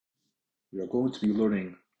We are going to be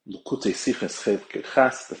learning Lukutei Sichas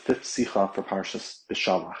Ches, the fifth Sicha for Parshas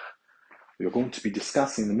Shelach. We are going to be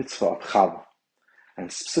discussing the mitzvah of Challah, and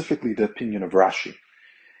specifically the opinion of Rashi.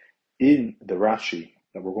 In the Rashi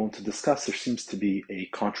that we're going to discuss, there seems to be a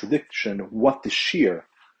contradiction of what the shear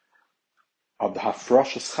of the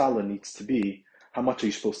Hafrashas Challah needs to be. How much are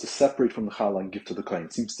you supposed to separate from the Challah and give to the Kohen?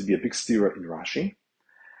 It seems to be a big stira in Rashi.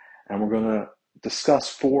 And we're going to discuss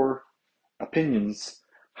four opinions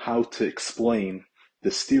how to explain the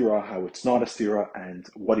stira, how it's not a stira, and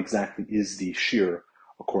what exactly is the shear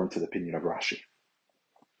according to the opinion of Rashi.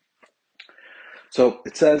 So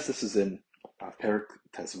it says, this is in Perik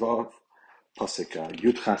Tezvav, Pasuk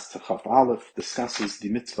Yud Ches Chaf Aleph, discusses the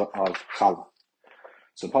mitzvah of Challah.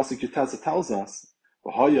 So Pasuk Yud Ches tells us,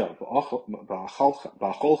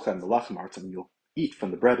 you'll eat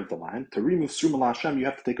from the bread of the land. To remove Truma Hashem, you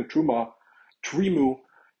have to take a Truma.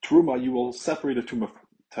 Truma, you will separate a Truma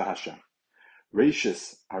to Hashem.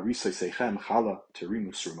 Reishis Arisai Seichem Challah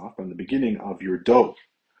Terimu Surma, from the beginning of your dough,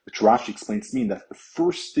 which Rashi explains to mean that the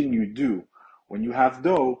first thing you do when you have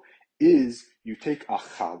dough is you take a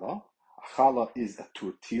challah. A challah is a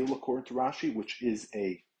tortil according to Rashi, which is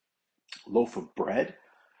a loaf of bread,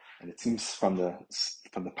 and it seems from the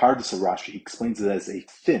Parshas of Rashi, he explains it as a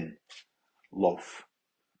thin loaf,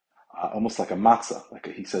 almost like a matzah.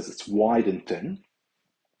 He says it's wide and thin.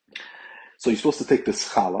 So you're supposed to take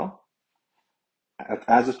this challah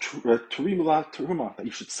as a truma, that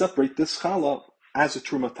you should separate this challah as a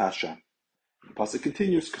truma to Hashem. The pasuk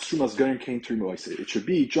continues, because trumas geirin came truma. It should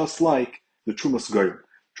be just like the trumas geirin.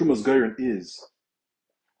 Trumas geirin is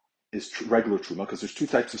regular truma, because there's two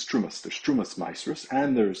types of trumas. There's trumas maasros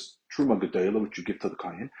and there's truma gedola, which you give to the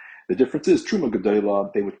kohen. The difference is truma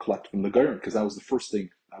gedola they would collect from the geirin, because that was the first thing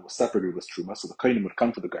that was separated was truma. So the kohen would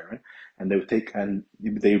come to the geirin and they would take and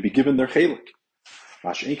they would be given their chelek.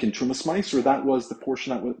 Masha'inkin trumas meiser, that was the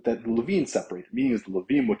portion that the Levim separated. Meaning is the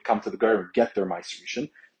Levim would come to the geirin, get their meiserishin,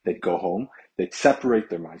 they'd go home, they'd separate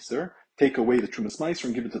their meiser, take away the trumas meiser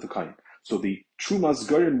and give it to the kohen. So the trumas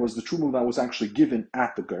geirin was the truma that was actually given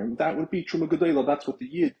at the geirin. That would be truma gedola. That's what the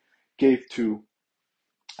yid gave to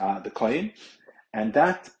the kohen, and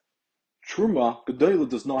that truma gedola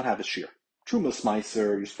does not have a shear. Trumas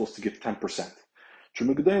meiser, you're supposed to give 10%.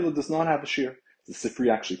 Truma gedola does not have a shear. The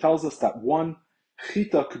Sifri actually tells us that one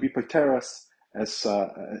chita could be pateras as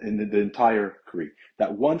in the entire kri.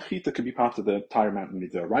 That one chita could be part of the entire mountain.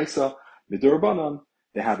 Midaraisa, midarabanan,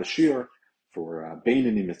 they have a shear. For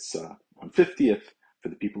Bainanim, it's 1/50th. For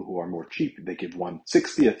the people who are more cheap, they give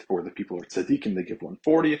 1/60th. For the people who are tzaddikim, they give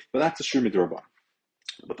 1/40th. But that's a shear midarabanan.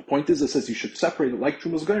 But the point is, it says you should separate it like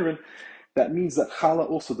trumas geirin. That means that challah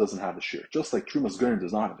also doesn't have a shear. Just like trumas geirin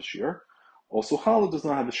does not have a shear, also challah does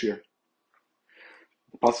not have a shear.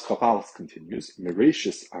 The pasuk Chapalas continues,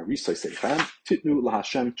 Mereshis arisai seichem titnu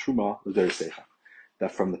lahashem truma l'der seichem.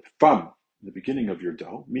 That from the beginning of your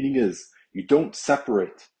dough, meaning is you don't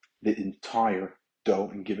separate the entire dough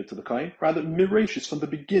and give it to the kohen. Rather, mereshis from the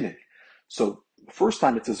beginning. So the first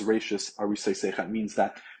time it says reshis arisai seichem means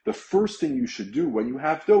that the first thing you should do when you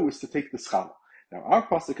have dough is to take the challah. Now our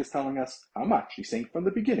pasuk is telling us how much. He's saying from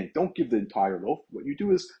the beginning. Don't give the entire loaf. What you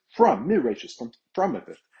do is from mereshis, from of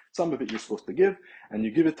it. Some of it you're supposed to give, and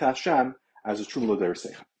you give it to Hashem as a truma l'der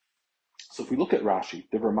seichem. So if we look at Rashi,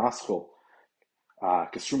 divrei maschil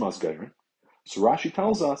k'trumas geirin. So Rashi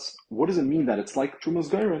tells us, what does it mean that it's like trumas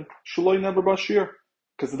geirin? Shaloi never bashir,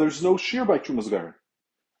 because there's no shear by trumas geirin.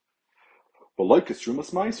 But like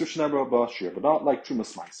trumas meiser, shnever bashir, but not like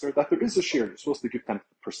trumas meiser, that there is a shear. You're supposed to give 10%.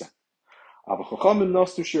 Avachachamim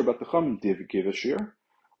nastu shear, but the chachamim did give a shear.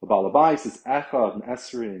 The balabais is echad and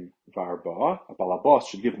esrim varba. A balabas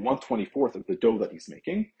should give 1/24th of the dough that he's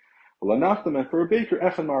making. And for a baker,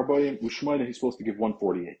 echad marbayim ushmayna, he's supposed to give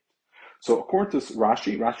 1/48. So according to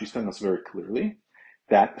Rashi's telling us very clearly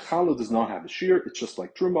that challah does not have a shear. It's just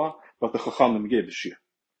like truma, but the chachamim gave a shear.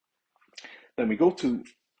 Then we go to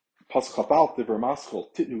pasuk Chapal divrei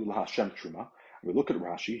maschil titnu lahashem truma. We look at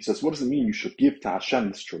Rashi. He says, what does it mean you should give to Hashem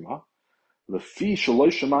this truma? Lefi shaloi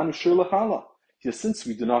shamanu shir lachallah. He says, since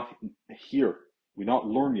we do not hear, we not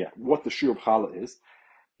learn yet what the shear of challah is,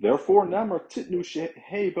 therefore, namar titnu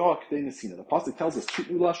shehei ba'akdei nesina. The pasuk tells us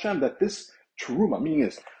titnu l'Hashem, that this truma, meaning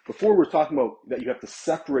is, before we're talking about that you have to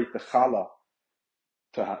separate the challah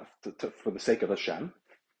for the sake of Hashem,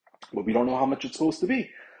 but we don't know how much it's supposed to be.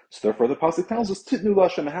 So therefore, the pasuk tells us titnu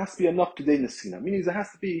l'Hashem, it has to be enough k'dei nesina, meaning it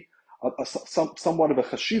has to be somewhat of a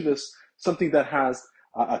chashivas, something that has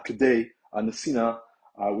a k'dei, a nesina,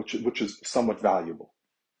 which is somewhat valuable.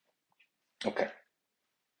 Okay.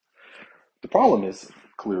 The problem is,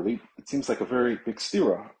 clearly, it seems like a very big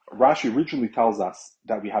stira Rashi originally tells us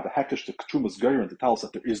that we have a hekesh to Trumas Geirin to tell us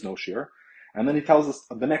that there is no shear, and then he tells us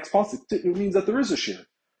the next pasuk it means that there is a shear.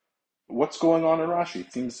 What's going on in Rashi?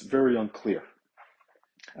 It seems very unclear.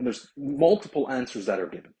 And there's multiple answers that are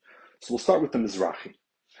given. So we'll start with the Mizrahi.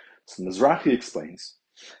 So Mizrahi explains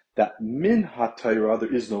that min ha-Torah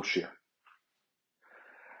there is no shear.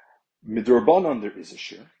 Midrabanan there is a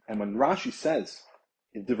shear. And when Rashi says,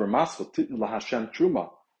 in Divrei Masva titnu lahashem truma,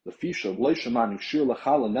 lefisha v'leishamanu shir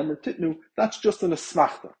lachala nemer titnu, that's just an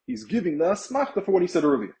asmachta. He's giving the asmachta for what he said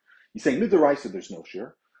earlier. He's saying midaraisa there's no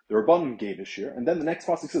shear. The Rabbanim gave a shear, and then the next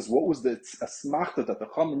pasuk says, what was the asmachta that the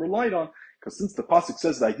Chachamim relied on? Because since the pasuk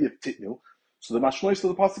says the idea of titnu, so the mashlois of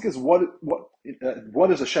the pasuk is what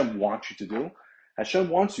does Hashem want you to do? Hashem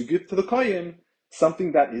wants you to give to the kohen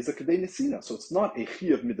something that is a kedei nesina. So it's not a chi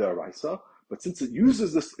of midaraisa, but since it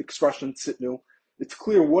uses this expression titnu, it's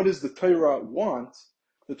clear what does the Torah want.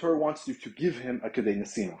 The Torah wants you to give him a kedei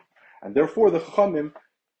nesina, and therefore the Chachamim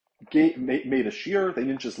made a shear. They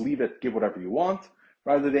didn't just leave it, give whatever you want.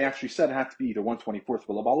 Rather, they actually said it had to be either 1/24 for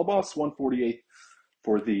the balabas, 1/48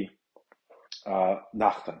 for the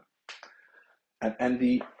nachtan. And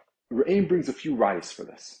the Re'im brings a few rayas for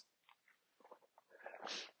this.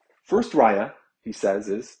 First raya, he says,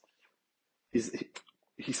 is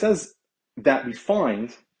he says that we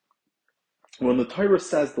find when the Torah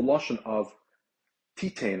says the lashon of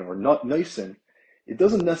titain or not noisin, it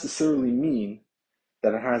doesn't necessarily mean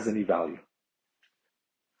that it has any value.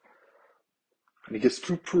 And he gives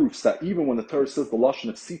two proofs that even when the Torah says the lashon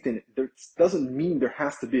of sitin, it doesn't mean there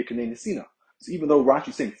has to be a kedei nesina. So even though Rashi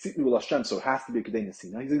is saying sitnu l'Hashem, so it has to be a kedei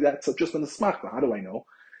nesina, he's like, that's just an asmachta. How do I know?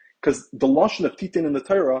 Because the lashon of titin in the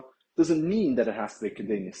Torah doesn't mean that it has to be a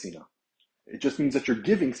kedei nesina. It just means that you're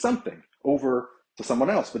giving something over to someone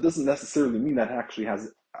else, but doesn't necessarily mean that it actually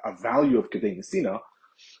has a value of kedei nesina.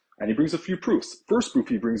 And he brings a few proofs. First proof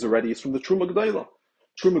he brings already is from the Truma Gedolah.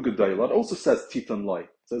 Truma Gedolah, it also says titan loy. It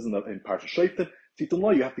says in Parshas Shoftim, titan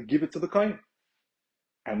loy, you have to give it to the kohen.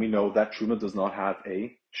 And we know that Truma does not have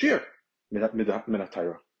a shear,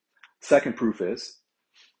 minatayra. Second proof is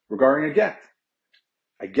regarding a get.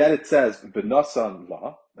 A get, it says, b'nasan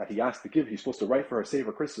la, that he has to give, he's supposed to write for her, say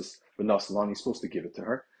for Christmas, b'nasan la, and he's supposed to give it to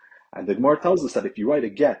her. And the Gemara tells us that if you write a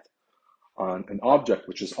get on an object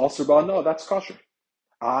which is asur ba'ana, that's kosher.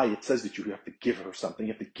 It says that you have to give her something,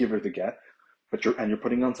 you have to give her the get, but you're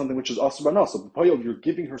putting on something which is asur ba'ana, so you're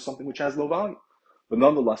giving her something which has no value. But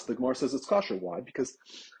nonetheless, the Gemara says it's kosher. Why? Because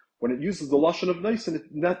when it uses the lashon of noisin,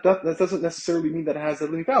 that doesn't necessarily mean that it has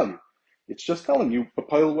any value. It's just telling you,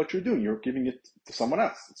 what you're doing. You're giving it to someone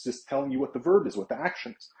else. It's just telling you what the verb is, what the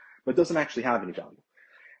action is. But it doesn't actually have any value.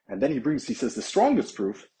 And then he says the strongest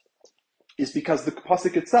proof is because the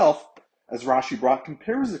pasuk itself, as Rashi brought,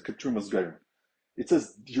 compares it to Trumas Geirin. It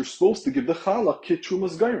says you're supposed to give the Challah kit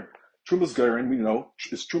Trumas Geirin. Trumas Geirin, we know,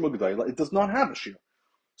 is Truma Gedolah. It does not have a shear.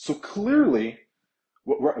 So clearly,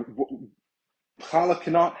 Challah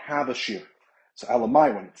cannot have a shear. So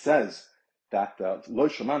Elamai, when it says that lo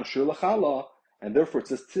shaman shir lachala, and therefore it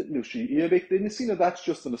says titnu she'iyabek de nisina, that's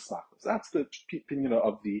just an asmachta. That's the opinion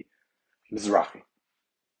of the Mizrahi.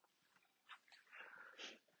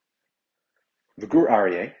 The Gur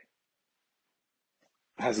Aryeh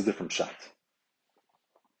has a different shot.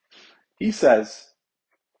 He says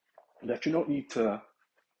that you don't need to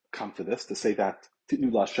come to this to say that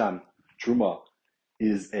titnu l'Hashem truma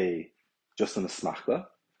is just an asmachta,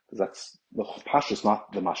 because that's the Parshas,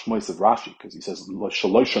 not the mashmois of Rashi, because he says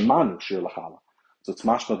shalosh manu shir lachala. So it's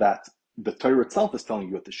mashma that the Torah itself is telling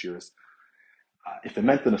you what the shir is. If it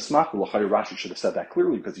meant an asmachta, Rashi should have said that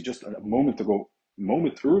clearly, because he just a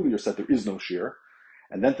moment earlier said there is no shir,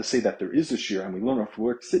 and then to say that there is a shir, and we learn off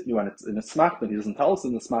word sitnu, and it's in a smachta, he doesn't tell us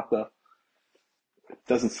in the smachta. It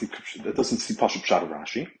doesn't see Pashup Pshat of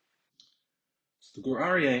Rashi. So the Gur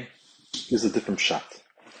Aryeh gives a different shot.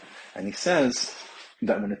 And he says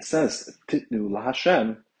that when it says Titnu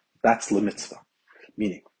LaHashem, that's lemitzvah.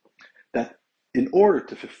 Meaning that in order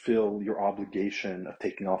to fulfill your obligation of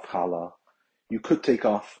taking off challah, you could take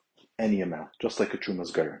off any amount, just like a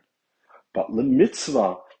Trumas Geirin. But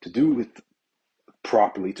lemitzvah, to do it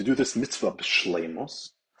properly, to do this mitzvah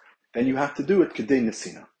b'shleimus, then you have to do it kedei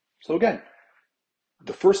nesina. So again,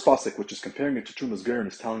 the first pasuk, which is comparing it to Trumas Geirin,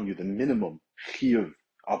 is telling you the minimum chiyuv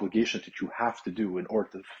obligation that you have to do in order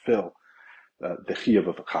to fulfill the chiyuv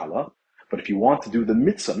of a challah. But if you want to do the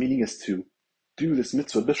mitzvah, meaning is to do this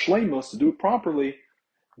mitzvah b'shleimus, to do it properly,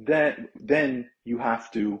 then you have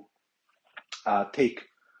to take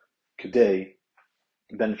kedei,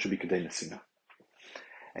 then it should be kedei nesina.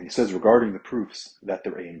 And he says regarding the proofs that the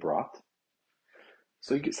Re'im brought,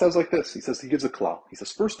 so he says like this, he gives a klal. He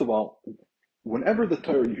says, first of all, whenever the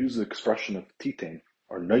Torah uses the expression of titain,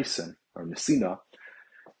 or noisen, or nesina,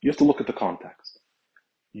 you have to look at the context.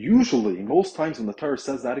 Usually, most times when the Torah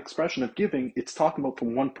says that expression of giving, it's talking about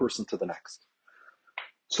from one person to the next.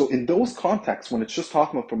 So in those contexts, when it's just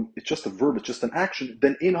talking about it's just a verb, it's just an action,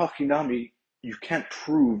 then in hachinami, you can't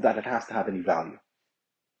prove that it has to have any value.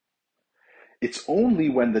 It's only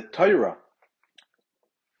when the Torah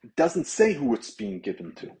doesn't say who it's being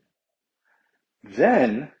given to.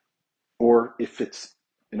 Then, or if it's,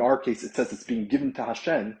 in our case, it says it's being given to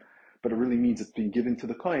Hashem, but it really means it's being given to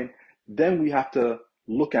the Kohen, then we have to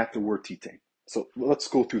look at the word titain. So let's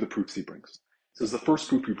go through the proofs he brings. This is the first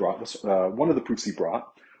proof he brought. One of the proofs he brought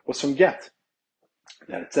was from get.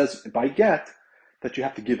 That it says by get that you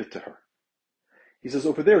have to give it to her. He says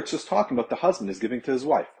over there it's just talking about the husband is giving to his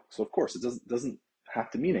wife. So of course it doesn't have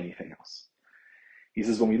to mean anything else. He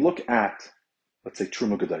says when we look at, let's say,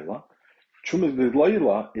 Truma Gedola,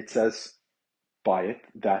 it says by it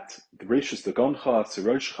that the Rishis, the Goncha,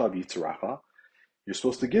 Siroshcha, Yitzracha, you're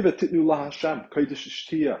supposed to give it Titnu La Hashem, Kodesh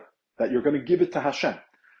Shtia, that you're going to give it to Hashem.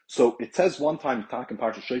 So it says one time, Tak and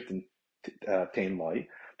Parshas Shaitan Tain Lai,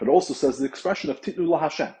 but it also says the expression of Titnu La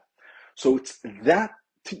Hashem. So it's that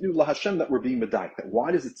Titnu La Hashem that we're being medayik. That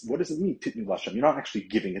what does it mean, Titnu La Hashem? You're not actually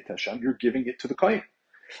giving it to Hashem, you're giving it to the Kohen.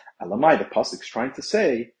 Elamai, the Pasuk is trying to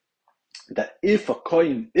say that if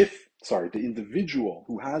the individual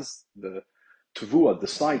who has the Tavua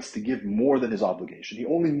decides to give more than his obligation, he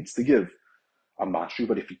only needs to give a mashu,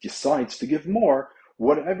 but if he decides to give more,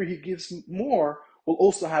 whatever he gives more will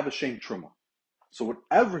also have a shem truma. So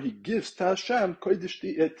whatever he gives to Hashem, kodesh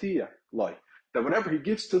tiyah, like that, whatever he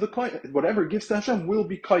gives to Hashem will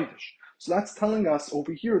be kodesh. So that's telling us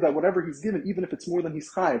over here that whatever he's given, even if it's more than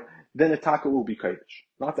he's chayiv, then a taka will be kodesh.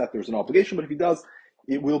 Not that there's an obligation, but if he does,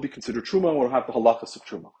 it will be considered truma and will have the halachas of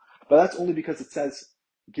truma. But that's only because it says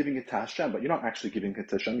giving it to Hashem, but you're not actually giving it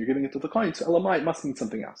to Hashem, you're giving it to the kohen. So elamai, it must mean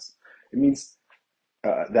something else. It means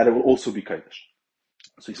that it will also be kodesh.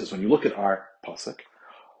 So he says when you look at our pasuk,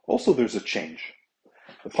 also there's a change.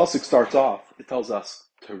 The pasuk starts off, it tells us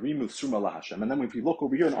Tarimu Suma La Hashem, and then if you look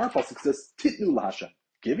over here in our pasuk, it says Titnu La Hashem,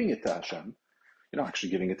 giving it to Hashem. You're not actually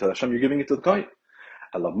giving it to Hashem, you're giving it to the kohen.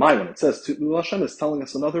 Elamai, when it says Titnu La Hashem, is telling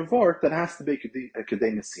us another vart that has to be Kedei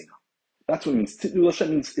Nesina. That's what it means. Titnu La Hashem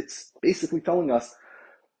means it's basically telling us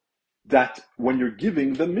that when you're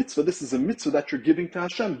giving the mitzvah, this is a mitzvah that you're giving to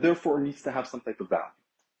Hashem, therefore it needs to have some type of value.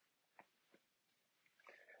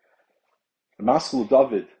 The Maskul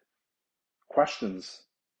David questions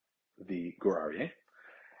the Gur Aryeh,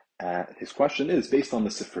 and his question is based on the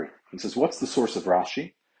Sifri. He says, what's the source of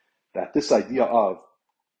Rashi that this idea of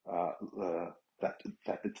that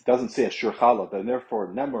it doesn't say Ashur Challah, and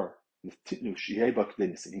therefore Nemer Titnu Shiheba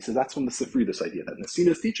Kedei Nesina. He says that's from the Sifri, this idea that Nesina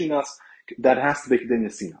is teaching us that it has to be Kedei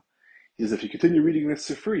Nesina. He says if you continue reading the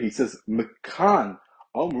Sifri, he says Mekan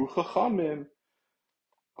Amru Chachamim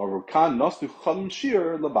Arukan Nastu Chachamim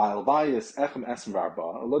Shir Labayal Bayis Echem Esem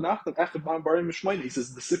Varba Lanachtam Echem Ban Barim Mishmayim. He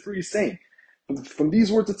says the Sifri is saying from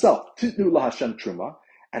these words itself Titnu La Hashem Truma,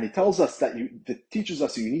 and he tells us that it teaches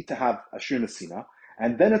us you need to have Ashur Nesina.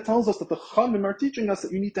 And then it tells us that the Chachamim are teaching us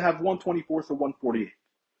that you need to have 1/24 or 1/48.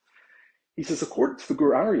 He says, according to the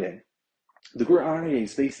Gur Aryeh, the Gur Aryeh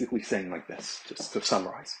is basically saying like this, just to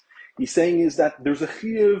summarize. He's saying is that there's a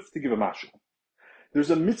chiyuv to give a mashu. There's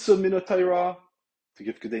a mitzvah min Torah to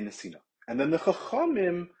give Kedei Nesina. And then the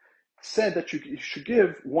Chachamim said that you should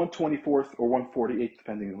give 1/24 or 1/48,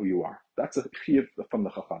 depending on who you are. That's a chiyuv from the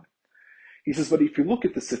Chachamim. He says, but if you look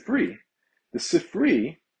at the Sifri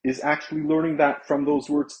is actually learning that from those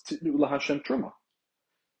words, Titnu La Hashem Truma.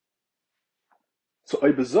 So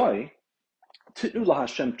Oibazai, Titnu La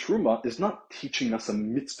Hashem Truma is not teaching us a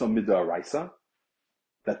mitzvah midaraisa,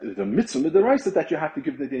 that the mitzvah midaraisa that you have to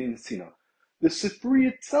give the Kedei Nesina. The Sifri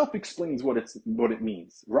itself explains what it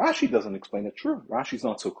means. Rashi doesn't explain it. True, Rashi's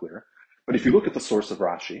not so clear. But if you look at the source of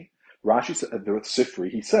Rashi said the Sifri,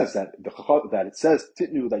 he says that it says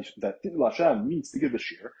Titnu that Titnu La Hashem means to give a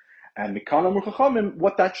shir. And Mikan Amru Chachamim,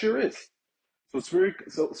 what that shir is.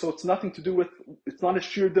 So it's nothing to do with, it's not a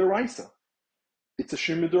shir deraisa. It's a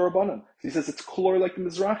shir midorabanan. He says it's color like the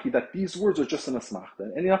Mizrahi, that these words are just an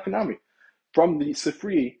asmachta. And in from the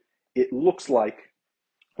Sifri, it looks like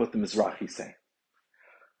what the Mizrahi is saying.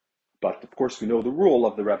 But of course we know the rule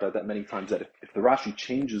of the Rebbe that many times that if the Rashi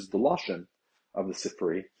changes the lashon of the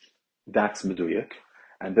Sifri, that's meduyak.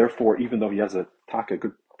 And therefore, even though he has a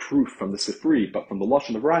good proof from the Sifri, but from the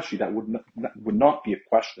lashon of Rashi, that would not be a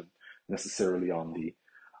question necessarily on the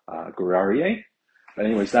Gur Aryeh. But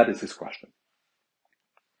anyways, that is his question.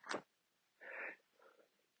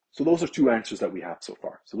 So those are two answers that we have so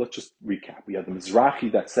far. So let's just recap. We have the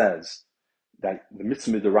Mizrahi that says that the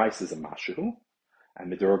mitzvah midaraisa is a mashu,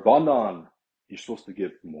 and midarabanan you're supposed to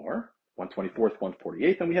give more, 124th,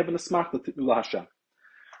 148, and we have an asmach l'titnu Hashem.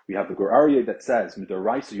 We have the Gur Aryeh that says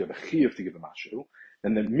midaraisa you have a chiyuv to give a mashu,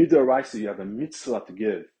 and then midaraisa you have a mitzvah to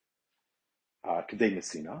give Kedei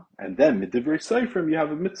Messina, and then Midivrei Seifrim you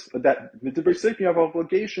have a mitzvah that Midivrei Seifrim you have an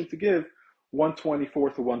obligation to give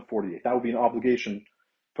 124 to 148. That would be an obligation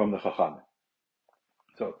from the Chacham.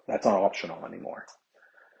 So that's not optional anymore.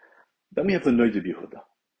 Then we have the Noid Yehuda.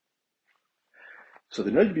 So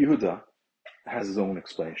the Noid Yehuda has his own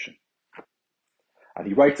explanation, and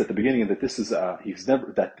he writes at the beginning that this is he's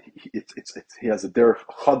never that he has a derech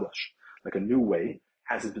chadash, like a new way,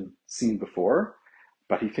 hasn't been seen before.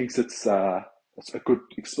 But he thinks it's a good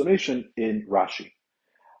explanation in Rashi.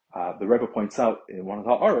 The Rebbe points out in one of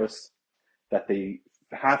the Aras that they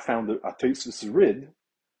have found a Tosfos Rid,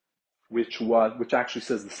 which actually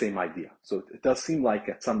says the same idea. So it does seem like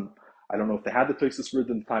at some, I don't know if they had the Tosfos Rid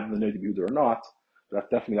in the time of the Noid Yehuda or not, but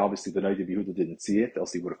definitely, obviously, the Noid Yehuda didn't see it,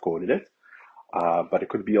 else he would have quoted it. But it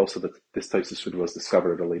could be also that this Tosfos Rid was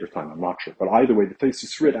discovered at a later time, I'm not sure. But either way, the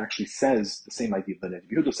Tosfos Rid actually says the same idea of the Noid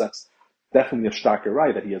Yehuda. So that's definitely a starker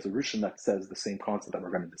right that he has a Rishon that says the same concept that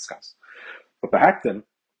we're going to discuss. But Behaktim,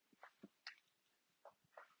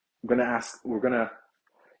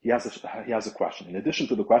 he has a question. In addition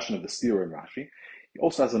to the question of the Sira and Rashi, he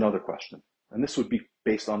also has another question. And this would be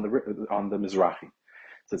based on the Mizrahi.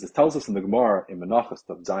 It tells us in the Gemara in Menachos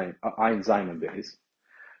of Ayin Zayin and Beis,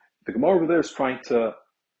 the Gemara over there is trying to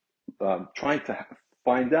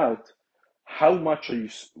find out how much are you.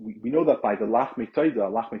 We know that by the Lachmei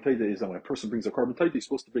Toida is that when a person brings a korban toida, he's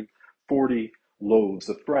supposed to bring 40 loaves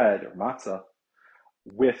of bread or matzah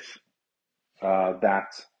with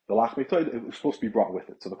that. The Lachmei Toida is supposed to be brought with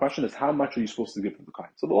it. So the question is, how much are you supposed to give to the kohen?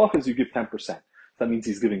 So the law is you give 10%. That means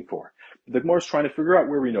he's giving 4. The Gemara is trying to figure out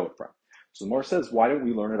where we know it from. So the Gemara says, why don't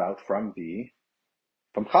we learn it out from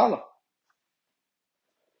Challah?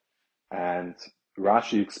 And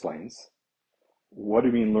Rashi explains, what do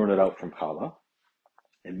you mean learn it out from Challah?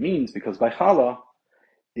 It means because by Challah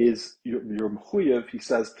is your mechuyev, he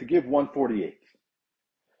says, to give 148.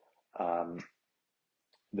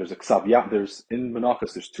 There's a Ksav Yad, in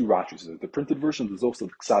Menachos, there's 2 Rashis. There's the printed version, there's also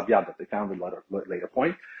the Ksav Yad that they found at a later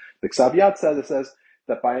point. The Ksav Yad says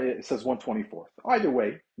that it says 124th. Either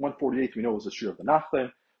way, 148 we know is the shir of the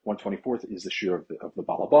Nachle, 124th is the shir of the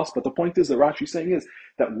Balabas. But the point is that Rashi is saying is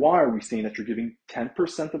that why are we saying that you're giving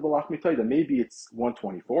 10% of the Lachmei Toida? Maybe it's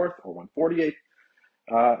 124th or 148.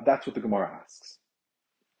 That's what the Gemara asks.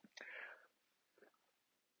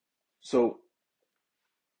 So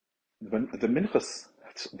the Minchas,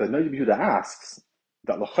 the Noid Yehuda asks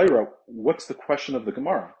that l'chayra, what's the question of the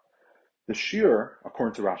Gemara? The shir,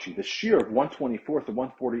 according to Rashi, the shir of 124th and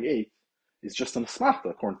 148 is just an asmachta,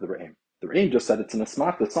 according to the Re'im. The Re'im just said it's an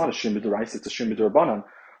asmachta, it's not a shir mid'oraisa, it's a shir mid'orabanan.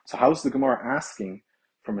 So how's the Gemara asking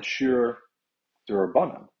from a shir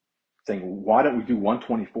d'orabanan? Saying, why don't we do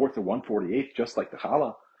 124th or 148 just like the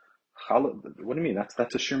Challah? What do you mean?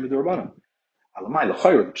 That's a shir mid'orabanan. Alamai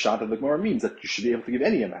l'chayra, the pshat of the Gemara means that you should be able to give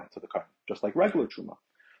any amount to the kohen, just like regular truma.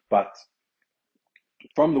 But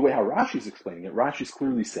from the way how Rashi is explaining it, Rashi is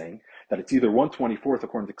clearly saying that it's either 124th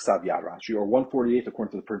according to Ksav Yad Rashi or 148th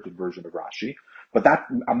according to the printed version of Rashi. But that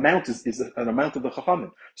amount is an amount of the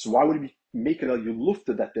Chachamim. So why would we make it a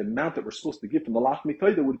yulufta that the amount that we're supposed to give from the Lachmei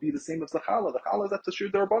Toida would be the same as the Challah? The Challah, that's a shir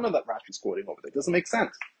d'Rabbanan that Rashi is quoting over there. It doesn't make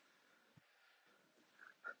sense.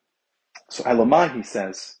 So Elamai, he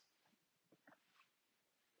says,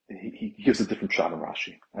 he gives a different shot on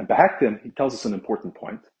Rashi. And Behaktim, he tells us an important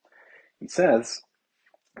point. He says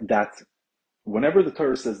that whenever the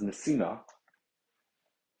Torah says Nesina,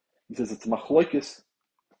 he says it's machloikis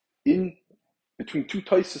in between 2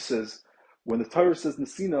 Tosfos. When the Torah says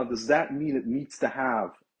Nesina, does that mean it needs to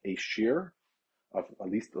have a shir of at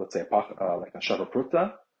least, let's say, like a Shava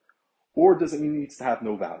Pruta, or does it mean it needs to have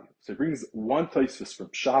no value? So he brings one Tosfos from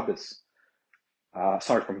Shabbos,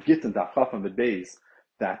 from Gittin Daf Chafam Med Beis,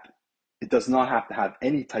 that it does not have to have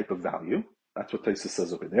any type of value. That's what Tosfos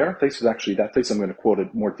says over there. Tosfos actually, that Tosfos I'm going to quote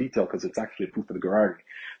in more detail because it's actually a proof of the Gerari.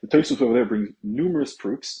 The Tosfos over there brings numerous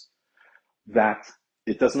proofs that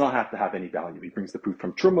it does not have to have any value. He brings the proof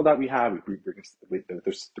from Truma that we have.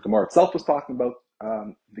 The Gemara itself was talking about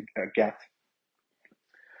the get.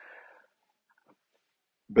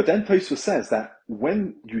 But then Tosfos says that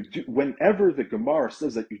whenever the Gemara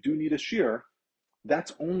says that you do need a shear,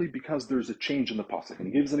 that's only because there's a change in the pasuk. And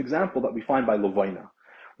he gives an example that we find by Levaina.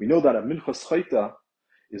 We know that a minchas chayta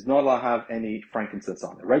is not allowed to have any frankincense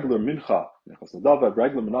on it. Regular minchas nadava,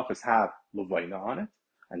 regular menachas have Levaina on it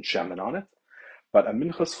and shemen on it. But a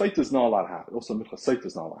minchas chayta is not allowed to have it. Also, minchas chayta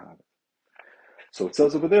is not allowed to have it. So it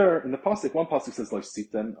says over there in the pasuk, one pasuk says lo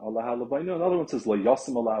siten Allah halabayna, another one says lo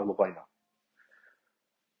yasim Allah halabayna.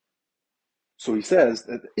 So he says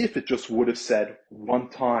that if it just would have said one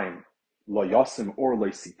time lo yasim or lo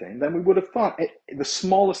siten, then we would have thought the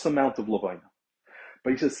smallest amount of labayna.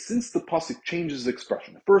 But he says, since the pasuk changes the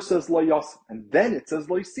expression, it first says lo yasim, and then it says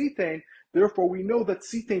lo siten, therefore we know that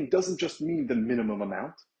siten doesn't just mean the minimum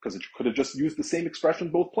amount, because it could have just used the same expression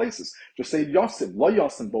both places. Just say yasim, lo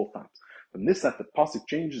yasim both times. But this, that the pasuk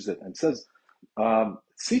changes it and says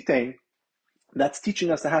siten, that's teaching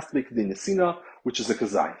us there has to be kedei nesina, which is a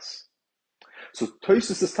kazayas. So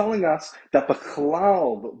Tosfos is telling us that the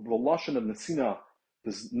chalal, the lashon of nesina,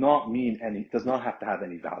 does not have to have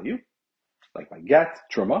any value, like by get,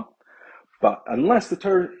 truma, but unless the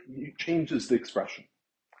Torah changes the expression.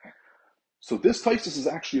 So this Tosfos is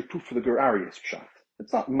actually a proof for the Ger Aryeh's pshat.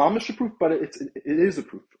 It's not mamish a proof, but it is a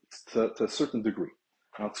proof to a certain degree.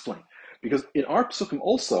 I'll explain. Because in our psukim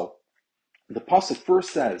also, the pasuk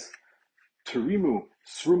first says, Terimu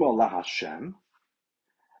sruma lahashem,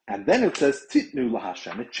 and then it says titnu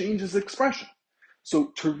lahashem. It changes the expression.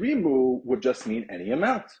 So terimu would just mean any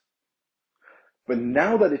amount. But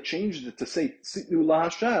now that it changed it to say titnu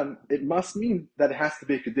lahashem, it must mean that it has to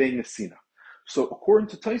be a kedei nesina. So according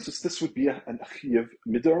to Tosfos, this would be an achiyuv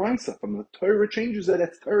midoraisa. From the Torah changes it,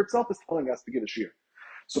 the Torah itself is telling us to give a shir.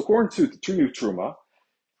 So according to the Trinu Truma,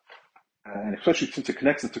 and especially since it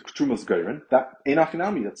connects it to Truma's Geirin, that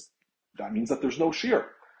einachinami, that means that there's no shir.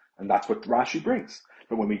 And that's what Rashi brings.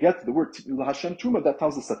 But when we get to the word Titnu Lahashem Truma, that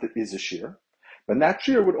tells us that there is a shir. But that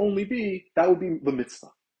shir would be the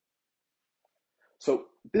mitzvah. So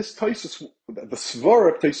this Tosfos, the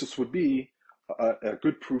svara of Tosfos would be a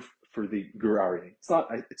good proof for the Ger Aryeh.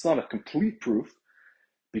 It's not a complete proof,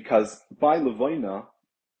 because by Levina,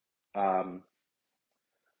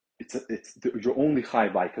 you're only chai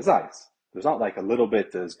by kazais. There's not like a little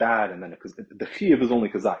bit is bad and then the chiyuv is only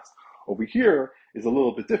kazais. Over here is a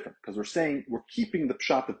little bit different, because we're keeping the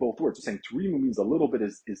pshat of both words. We're saying terimu means a little bit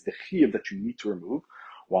is the chiyuv that you need to remove,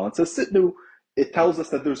 while it says sitnu, it tells us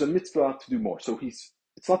that there's a mitzvah to do more. So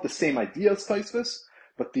it's not the same idea as Tosfos,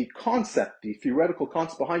 but the concept, the theoretical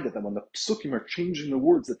concept behind it, that when the psukim are changing the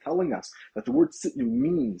words, they're telling us that the word sitnu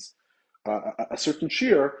means a certain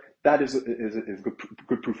shir, that is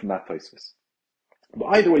good proof from that Tosfos. But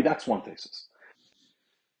either way, that's one Tosfos.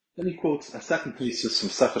 Then he quotes a second Tosfos from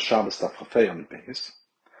Sicha Shabbos Daf Chafei on the base,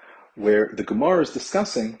 where the Gemara is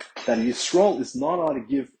discussing that Yisrael is not allowed to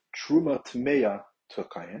give truma tameya to a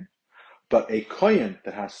kohen, but a kohen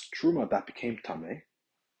that has truma that became tameh,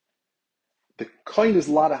 the kohen is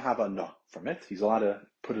allowed to have a na from it. He's allowed to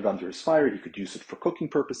put it under his fire. He could use it for cooking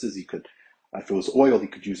purposes. He could, if it was oil, he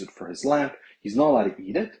could use it for his lamp. He's not allowed to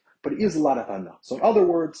eat it, but he is allowed to have a na. So in other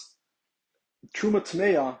words, truma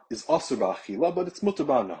tameya is asur ba'achila, but it's mutar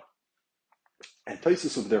ba'ana. And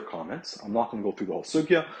Tosfos of their comments, I'm not going to go through the whole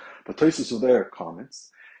sugya, but Tosfos of their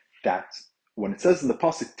comments, that when it says in the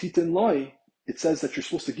pasuk titen loi, it says that you're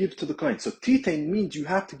supposed to give to the kohen. So titen means you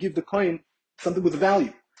have to give the kohen something with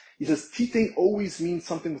value. He says titen always means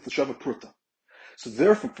something with the shava pruta. So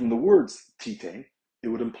therefore, from the words titen, it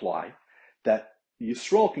would imply that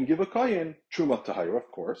Yisrael can give a kohen truma tahira,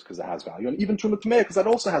 of course, because it has value, and even truma tameya, because that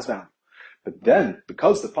also has value. But then,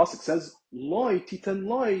 because the pasuk says loi, titen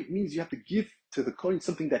loi, means you have to give to the kohen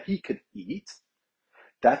something that he could eat,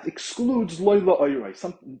 that excludes loi la'oirei,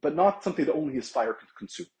 but not something that only his fire could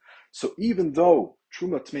consume. So even though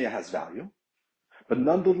truma tameya has value, but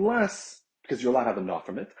nonetheless, because you're allowed to have enough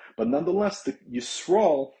from it, but nonetheless, the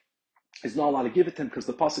Yisrael is not allowed to give it to him, because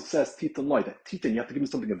the pasuk says titen loi, that titen, you have to give him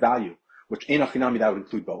something of value, which einachinami, that would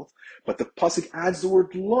include both. But the pasuk adds the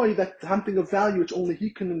word loi, that something of value which only he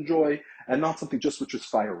can enjoy, and not something just which his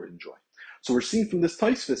fire would enjoy. So we're seeing from this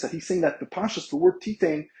Tosfos that he's saying that the Parshas, the word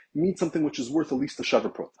titen, means something which is worth at least a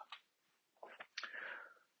shavar prota.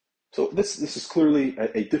 So this is clearly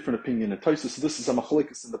a different opinion in Tosfos. So this is a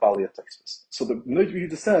machlekes in the Bali of Tosfos. So the Noid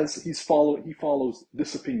Yehuda says he follows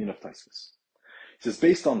this opinion of Tosfos. He says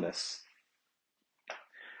based on this,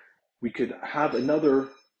 we can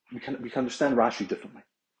understand Rashi differently.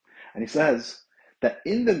 And he says that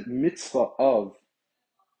in the mitzvah of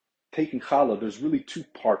taking challah, there's really two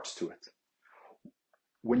parts to it.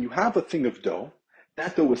 When you have a thing of dough,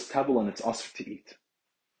 that dough is tevel and it's asr to eat.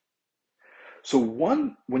 So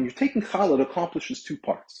when you're taking challah, it accomplishes two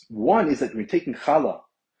parts. One is that when you're taking challah,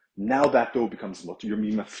 now that dough becomes mutter. You're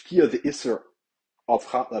mafkia the isser of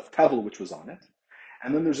tevel which was on it.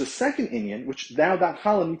 And then there's a second inyan, which now that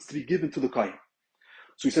challah needs to be given to the kohen.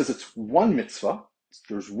 So he says it's one mitzvah.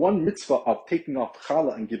 There's one mitzvah of taking off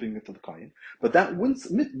challah and giving it to the kohen. But that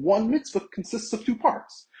one mitzvah consists of two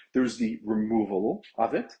parts. there's the removal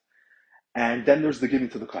of it, and then there's the giving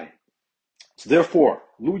to the kohen. So therefore,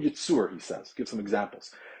 Lu Yitzur, he says, give some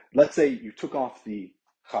examples. Let's say you took off the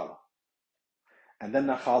challah, and then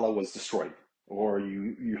that challah was destroyed, or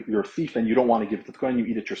you're a thief and you don't want to give it to the kohen, you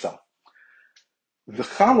eat it yourself. The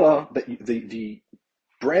challah, the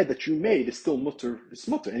bread that you made is still mutter. It's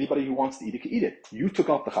mutter. Anybody who wants to eat it can eat it. You took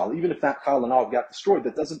off the challah, even if that challah now got destroyed,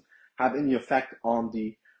 that doesn't have any effect on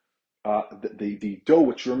the dough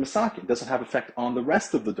which you're masaking. It doesn't have effect on the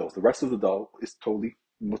rest of the dough. The rest of the dough is totally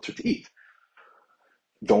mutter to eat.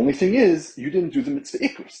 The only thing is, you didn't do the mitzvah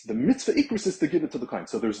ikris. The mitzvah ikris is to give it to the kohen.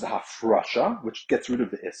 So there's the hafrasha, which gets rid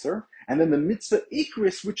of the isser, and then the mitzvah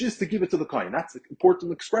ikris, which is to give it to the kohen. That's an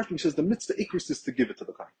important expression. He says the mitzvah ikris is to give it to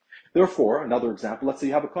the kohen. Therefore, another example, let's say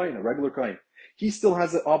you have a kohen, a regular kohen. He still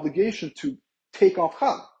has the obligation to take off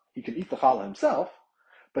challah. He can eat the challah himself,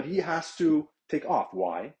 but he has to take off.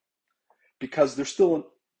 Why? Because there's still an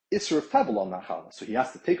isser of tavel on that challah. So he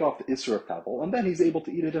has to take off the isser of tavel, and then he's able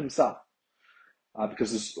to eat it himself.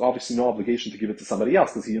 Because there's obviously no obligation to give it to somebody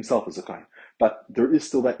else because he himself is a kohen. But there is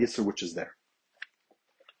still that isser which is there.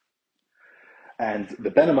 And the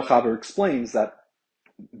Ben Mechaber explains that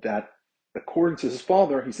according to his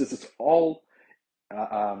father, he says it's all.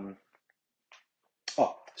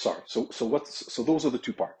 So those are the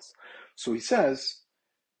two parts. So he says,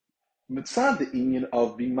 mitzad the Iyun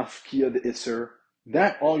of being mafkia the isser,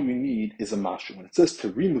 that all you need is a mashu. When it says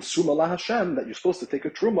to remove truma la Hashem, that you're supposed to take a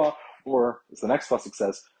truma, or as the next pasuk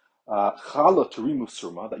says, challah to remove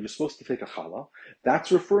truma, that you're supposed to take a challah,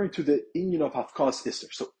 that's referring to the Iyun of hafkas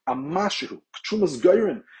isser. So a mashu, truma's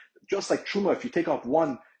geirin, just like truma, if you take off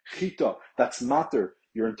one chita, that's matter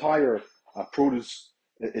your entire produce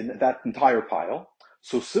in that entire pile.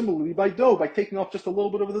 So similarly by dough, by taking off just a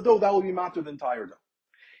little bit of the dough, that will be matter the entire dough.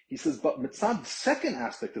 He says, but mitzvah, the second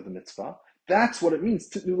aspect of the mitzvah, that's what it means,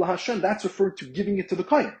 titnu laHashem, that's referred to giving it to the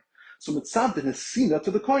kohen. So mitzvah, the nesina to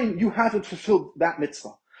the kohen, you haven't fulfilled that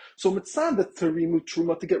mitzvah. So mitzvah, the terimu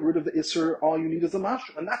truma, to get rid of the isser, all you need is a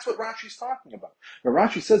mashu. And that's what Rashi's talking about. When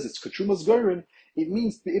Rashi says it's ketruma's gorin, it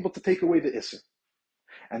means to be able to take away the isser.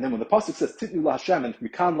 And then when the pasuk says titnu laHashem and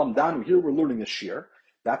mikan lamdanu, here we're learning a shir,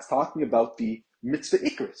 that's talking about the mitzvah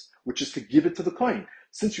ikris, which is to give it to the kohen.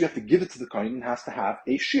 Since you have to give it to the kohen, it has to have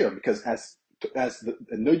a shir, because as the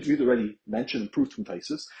Noid already mentioned and proved from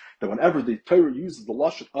Taisus, that whenever the Torah uses the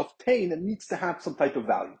lashon of tain, it needs to have some type of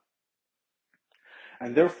value.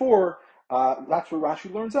 And therefore, that's where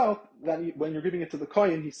Rashi learns out that when you're giving it to the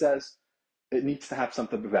kohen, he says it needs to have some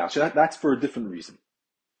type of value. So that's for a different reason.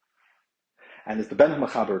 And as the Ben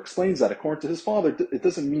Mechaber explains that, according to his father, it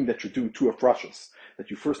doesn't mean that you're doing two Parshas,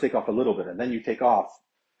 that you first take off a little bit and then you take off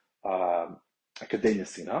a kadei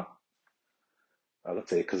nesina,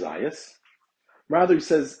 let's say a kazayas. Rather, he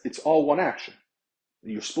says it's all one action.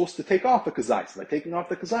 You're supposed to take off the kazayas. By taking off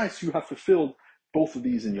the kazayas, you have fulfilled both of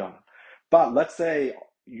these in Yom. But let's say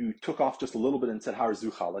you took off just a little bit and said har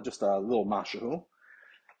zuchala, just a little mashahu.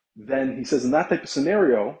 Then he says in that type of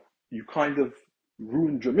scenario, you kind of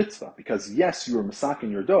ruined your mitzvah, because yes, you were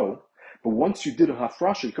masaking your dough, but once you did a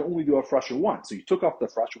hafrasha, you can only do a hafrasha once. So you took off the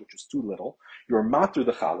hafrasha, which was too little. You're matter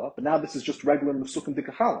the challah, but now this is just regular musukim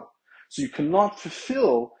dika challah. So you cannot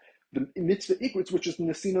fulfill the mitzvah ikritz, which is the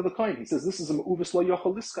nesina of the kohen. He says this is a me'uvis lo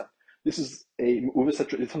yochel liska. This is a me'uvis,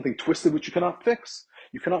 it's something twisted which you cannot fix.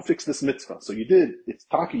 You cannot fix this mitzvah. So you did, it's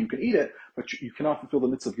taki, you can eat it, but you cannot fulfill the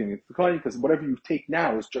mitzvah of giving it to the kohen, because whatever you take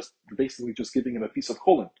now is just basically just giving him a piece of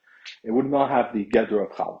cholin. It would not have the gedra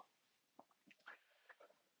of challah.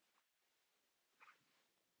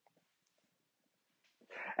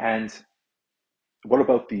 And what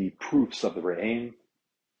about the proofs of the re'im?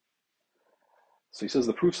 So he says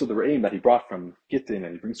the proofs of the re'im that he brought from Gittin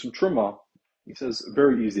and he brings from Truma, he says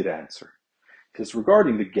very easy to answer. He says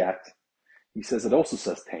regarding the get, he says it also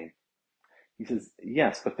says tain. He says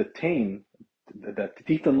yes, but the tain, that the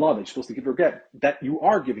titan law that you're supposed to give her get, that you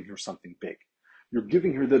are giving her something big. You're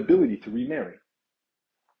giving her the ability to remarry.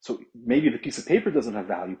 So maybe the piece of paper doesn't have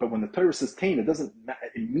value, but when the Torah says tain, it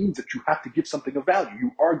means that you have to give something of value.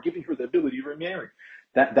 You are giving her the ability to remarry.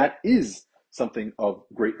 That is something of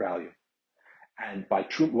great value. And by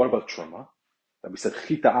truma, what about truma? That we said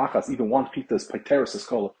chita achas, even one chita is paiteris is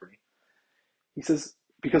free. He says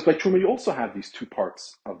because by truma you also have these two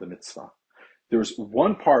parts of the mitzvah. There's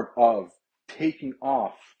one part of taking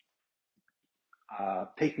off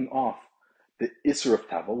the isser of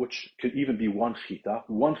tavel, which could even be one chita.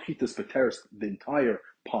 One chita is paiteris, the entire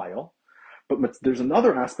pile. But there's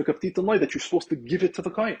another aspect of titan loy that you're supposed to give it to the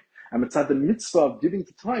kohen. And it's at the mitzvah of giving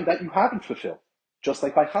to the kohen that you haven't fulfilled. Just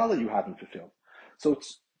like by challah you haven't fulfilled. So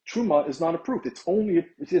truma is not approved. It's a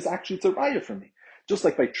raya for me. Just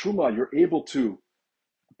like by Truma, you're able to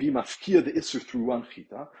be mafkia the Isser through one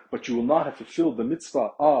chita, but you will not have fulfilled the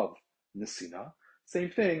mitzvah of Nesina. Same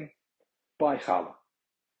thing by Challah.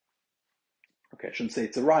 Okay, I shouldn't say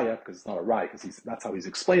it's a raya, because it's not a raya, because that's how he's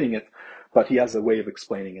explaining it, but he has a way of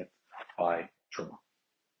explaining it by Truma.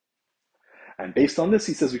 And based on this,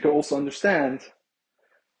 he says we could also understand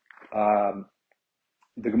the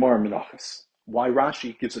Gemara Menachos. Why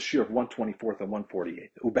Rashi gives a shir of 124th and 148.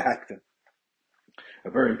 Ubehaktin. A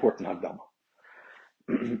very important Hagdama.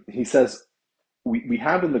 He says, we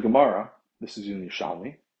have in the Gemara, this is in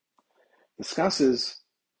Yerushalmi, discusses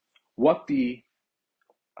what we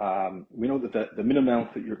know that the minimum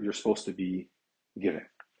amount that you're supposed to be giving.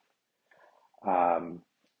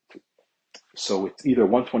 So it's either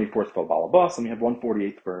 124th for Balabas, and we have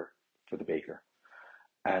 148th for the baker.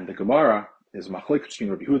 And the Gemara is machlokes between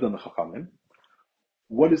Rabbi Yehuda and the Chachamim.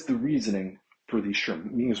 What is the reasoning for these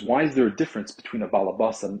shrim? Meaning, why is there a difference between a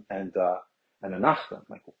Balabas and a Nachta?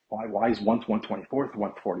 Like, why is 124th,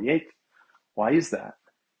 148th? Why is that?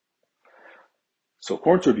 So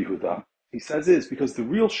according to Rabbi Yehuda, he says is because the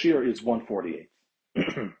real shear is 148.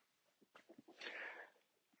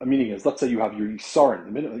 Meaning is, let's say you have your Yisarin,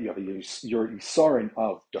 the minute you have your Yisarin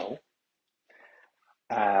of dough,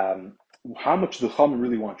 how much the Chachamim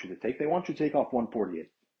really want you to take? They want you to take off 148.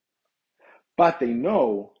 But they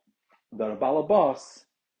know that a Balabas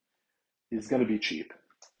is going to be cheap.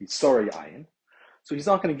 He's sorry Iyun. So he's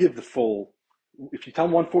not going to give the full, if you tell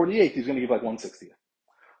him 148, he's going to give like 160.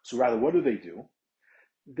 So rather, what do?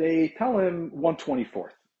 They tell him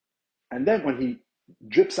 124th. And then when he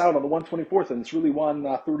drips out on the 124th and it's really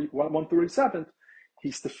 137th,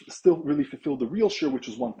 he's still really fulfilled the real share, which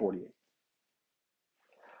is 148.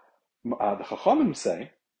 The Chachamim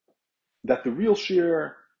say that the real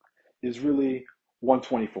share is really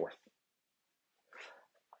 124th.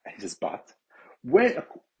 And he says, but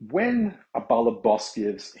when a balabas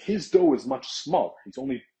gives, his dough is much smaller. He's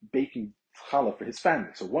only baking challah for his family.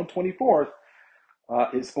 So 124th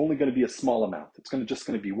is only going to be a small amount. It's just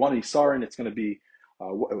going to be one isar, and it's going to be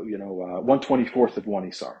 124th of one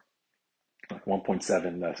isar, like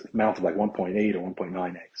 1.7, amount of like 1.8 or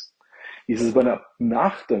 1.9 eggs. He says, when a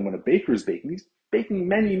baker is baking, he's baking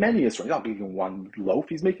many isar. He's not baking one loaf,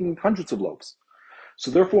 he's making hundreds of loaves. So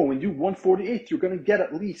therefore, when you do 148, you're going to get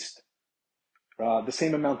at least the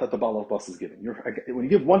same amount that the balabas is giving. When you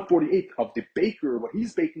give 148 of the baker, what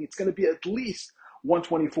he's baking, it's going to be at least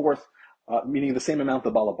 124th, meaning the same amount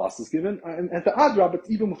the balabas is given. And the adra, but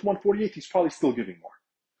even with 148, he's probably still giving more.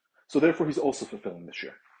 So therefore, he's also fulfilling the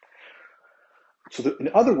share. So in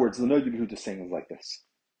other words, the Noda B'Yehuda is saying is like this.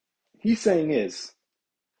 He's saying is,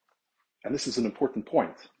 and this is an important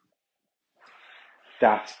point,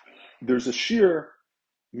 that there's a sheer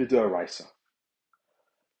mid'oraisa.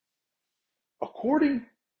 According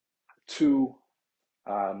to,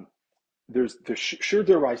 there's sheer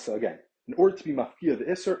d'oraisa, again, in order to be mafkia the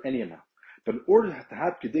iser, any amount. But in order to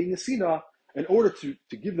have kedei nesina, in order to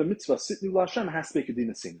give the mitzvah sitnu l'Hashem, it has to be kedei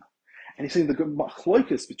nesina. And he's saying the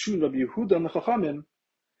machlokes between Rabbi Yehuda and the Chachamim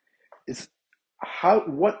is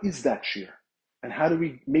what is that shear? And how do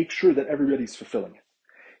we make sure that everybody's fulfilling it?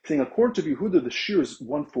 He's saying according to Rabbi Yehuda, the shear is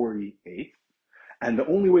 148, and the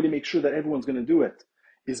only way to make sure that everyone's going to do it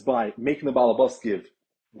is by making the balabas give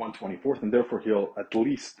 124th, and therefore he'll at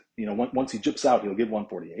least, once he jips out, he'll give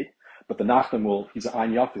 148. But the Nachman he's an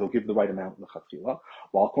Ayin Yafi, he'll give the right amount in the Chatchila.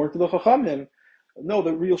 While according to the Chachamim, no,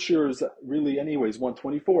 the real shear is really anyways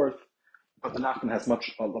 124th, but the Nachman has a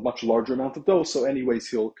much larger amount of dough, so anyways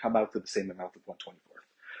he'll come out to the same amount of 124th.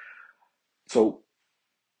 So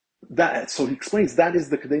he explains that is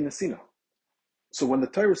the Kedei Nesina. So when the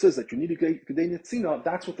Torah says that you need a Kedei Nesina,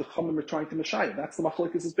 that's what the Chachamim are trying to meshayah. That's the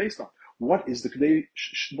machlokes is based on. What is the Kedei?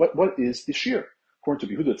 What is the shear? According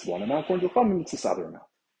to Yehuda, it's one amount. According to the Chachamim, it's this other amount.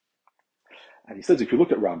 And he says, if you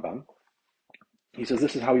look at Rambam, he says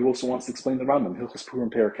this is how he also wants to explain the Rambam, Hilchos Purim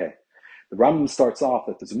Perikei. The Rambam starts off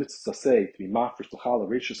that there's a mitzvah say to be mafresh l'challah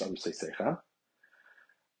reishus arusei seicha,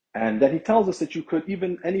 and then he tells us that you could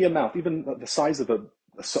even any amount, even the size of a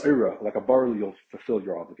sa'ira, like a barley, you'll fulfill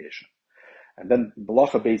your obligation. And then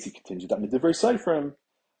Balacha Beis continues that Midivrei Seifrim,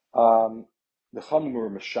 the Chachamim were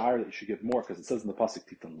mashar that you should give more because it says in the pasuk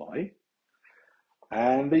Titan Lai,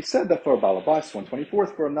 and they said that for a balabas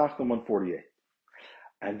 124th, for a nachman 148.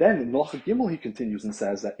 And then in Malacha Gimel he continues and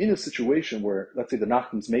says that in a situation where, let's say, the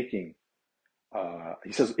nachman's making,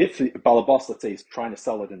 he says if the balabas, let's say, is trying to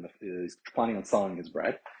sell it is planning on selling his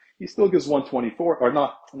bread, he still gives 124, or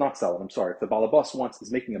not sell it. I'm sorry. If the balabas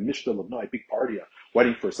is making a mishtal of a big party, a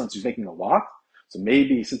wedding for his son, so he's making a lot. So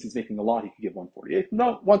maybe since he's making a lot, he could give 148.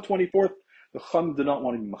 No, 124th. The Chum did not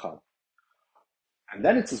want to be machal. And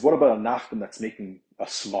then it says, what about a nachdim that's making a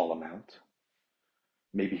small amount?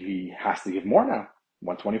 Maybe he has to give more now,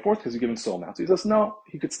 1/24th, because he's giving so amount. So he says, no,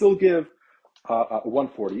 he could still give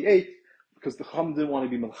 1/48 because the Chacham didn't want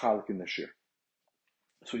to be melchalik in the shir.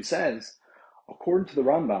 So he says, according to the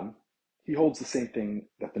Rambam, he holds the same thing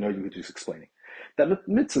that the Nogi is explaining. That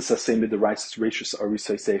mitzvah says same with the rights ratius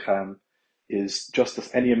arisai seichem is just as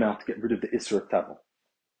any amount to get rid of the isser tevel.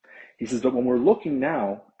 He says, but when we're looking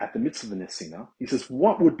now at the mitzvah nesina, he says,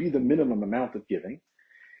 what would be the minimum amount of giving?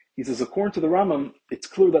 He says, according to the Rambam, it's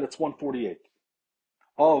clear that it's 1/48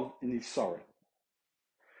 of an isari,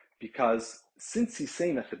 because since he's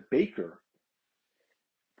saying that the baker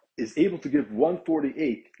is able to give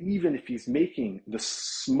 1/48 even if he's making the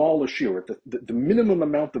smaller shir, the minimum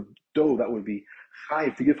amount of dough that would be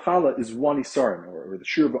chayiv to give challah is 1 isarim, or the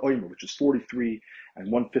shir ba'omer, which is 43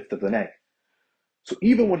 and 1/5 of the egg. So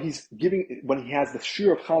even when he has the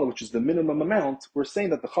shir of challah, which is the minimum amount, we're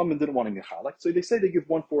saying that the Chachamim didn't want to give challah, so they say they give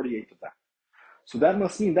 1/48 of that. So that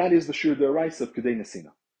must mean that is the shir deraisa of kedei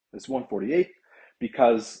nesina. It's 1/48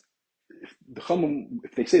 because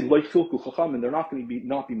if they say loy chilku Chachamim, they're not going to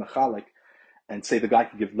not be machalik and say the guy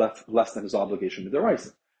can give less than his obligation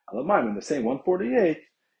midaraisa. Alamai, when they're saying 1/48,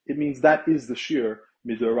 it means that is the shir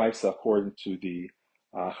midaraisa according to the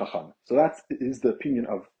Chacham. So that is the opinion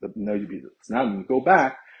of the Nogi. Now when we go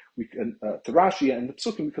back, we can to Rashi and the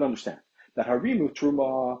Psukim, we can understand that harimu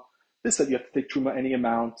truma. This said you have to take truma any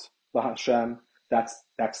amount lahashem. That's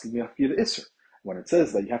the isser. When it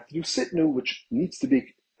says that you have to do sitnu, which needs to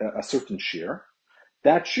be a certain shear,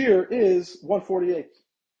 that shear is 1/48.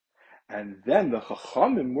 And then the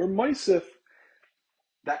Chachamim were meisif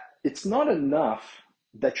that it's not enough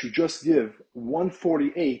that you just give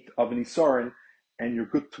 1/48 of an isarin and you're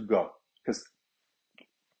good to go. Because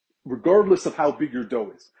regardless of how big your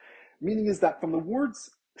dough is, meaning is that from the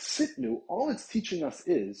words sitnu, all it's teaching us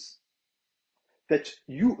is that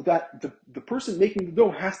the person making the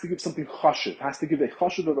dough has to give something chashiv, has to give a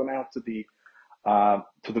chashiv of amount to the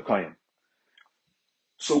kohen.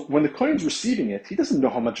 So when the kohen's receiving it, he doesn't know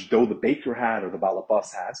how much dough the baker had or the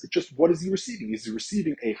balabas has. It's just what is he receiving? Is he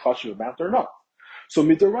receiving a chashiv amount or not? So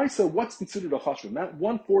midaraisa, what's considered a chashiv amount?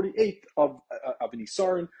 1/48 of an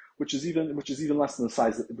isarin, which is even less than the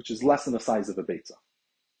size of a beta.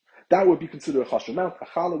 That would be considered a chashiv amount. A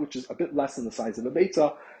challah, which is a bit less than the size of a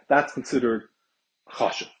beta, that's considered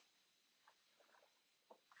chashiv.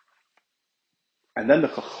 And then the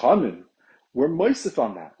chachamim were moisef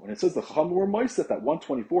on that. When it says the chachamim were moisef at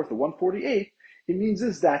 1/24 or 1/48, it means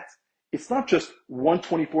is that it's not just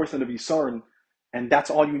 1/24 of isarin, and that's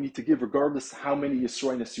all you need to give, regardless how many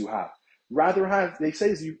yisroinis you have. Rather, they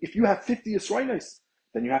say if you have 50 yisroinis,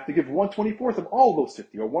 then you have to give 1/24 of all those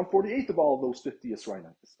 50, or 1/48 of all those 50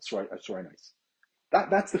 yisroinis.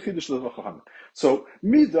 That's the chiddush of the chachamim. So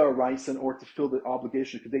midar rice, in order to fill the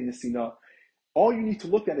obligation of kedei nesina, all you need to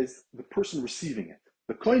look at is the person receiving it.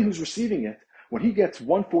 The kohen who's receiving it, when he gets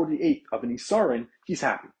 1/48 of an isarin, he's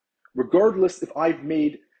happy. Regardless if I've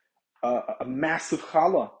made a massive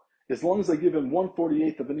challah, as long as I give him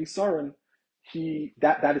 1/48 of an isarin,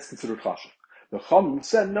 that is considered chashiv. The Chachamim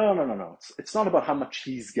said, no. It's not about how much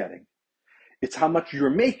he's getting. It's how much you're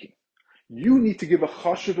making. You need to give a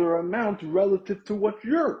chashiv amount relative to what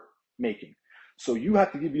you're making. So you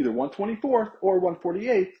have to give either 1/24 or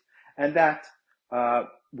 1/48, and that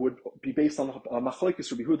would be based on machlokes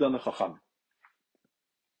Rabbi Yehuda and the Chachamim.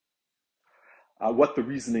 What the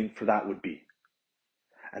reasoning for that would be.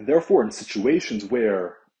 And therefore, in situations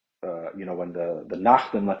where, when the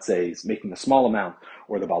nachdan, let's say, is making a small amount,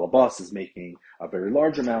 or the balabas is making a very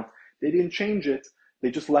large amount, they didn't change it. They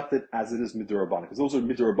just left it as it is midurabanim, because those are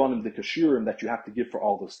midurabanim, the kashirim that you have to give for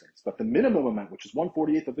all those things. But the minimum amount, which is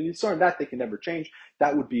 1/48 of an yisar, that they can never change.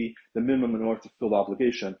 That would be the minimum in order to fill the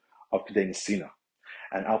obligation of kedei nesina.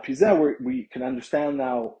 And al pizeh, we can understand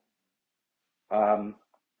now.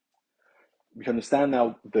 We can understand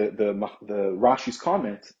now the Rashi's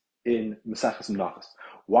comment in Maseches Menachos.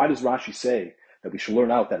 Why does Rashi say that we should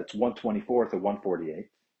learn out that it's 1/24 or 1/48?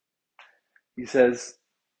 He says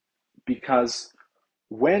because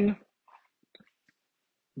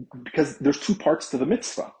there's two parts to the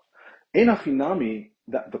mitzvah. Enachinami,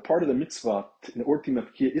 that the part of the mitzvah in order to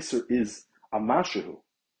make Isser is a mashahu.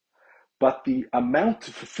 But the amount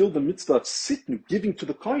to fulfill the mitzvah of sitnu, giving to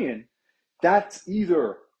the kohen, that's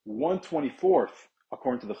either 1/24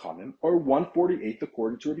 according to the Chamim or 1/48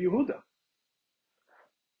 according to Rabbi Yehuda.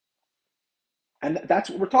 And that's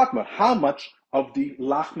what we're talking about. How much of the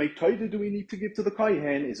lachmei toida do we need to give to the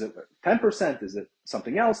kohen? Is it 10%? Is it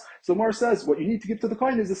something else? So Mar says what you need to give to the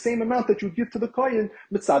kohen is the same amount that you give to the kohen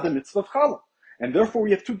mitzvah mitzvah of challah. And therefore,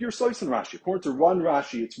 we have two Girsois in Rashi. According to one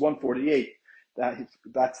Rashi, it's 148.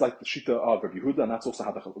 That's like the Shita of Rabbi Yehuda, and that's also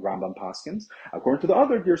how the Rambam paskins. According to the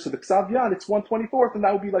other Girsa, the Ksav Yad, it's 124th, and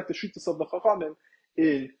that would be like the Shitas of the Chachamim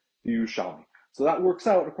in the Yerushalmi. So that works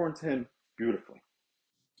out, according to him, beautifully.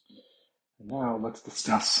 Now let's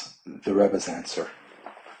discuss the Rebbe's answer.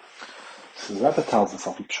 So the Rebbe tells us,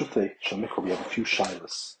 we have a few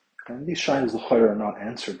shilas. And these shilas are not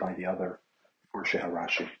answered by the other Parshas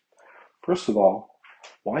Rashi. First of all,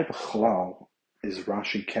 why b'chalal is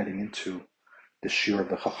Rashi getting into the shir of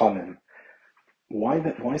the Chachamim? Why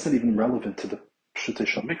is that even relevant to the Pshutei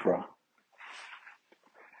Shel Mikra?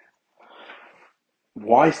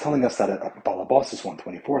 Why is telling us that a Balabas is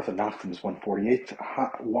 124th and Nachtim is 148th?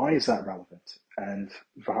 Why is that relevant? And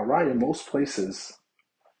V'haraya, most places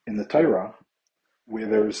in the Torah where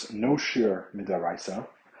there's no shir midaraisa,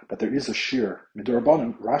 but there is a shir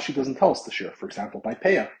midarabanan, Rashi doesn't tell us the shir. For example, by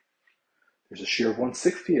Peah, there's a shir of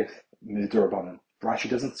 160th midarabanan. Rashi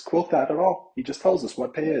doesn't quote that at all. He just tells us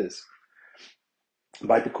what Peah is.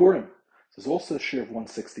 By Bikurim, there's also a shir of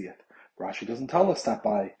 160th. Rashi doesn't tell us that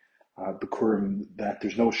by Bikurim that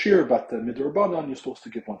there's no shir, but the midarabanan you're supposed to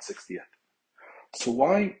give 160th. So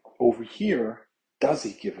why over here does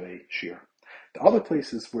he give a shir? The other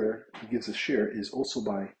places where he gives a shir is also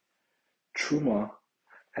by Truma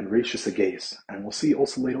and Reishis Agais. And we'll see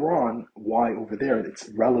also later on why over there it's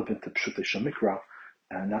relevant to Pshutei Shel Mikra,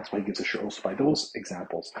 and that's why he gives a shir also by those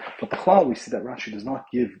examples. But the Challah, we see that Rashi does not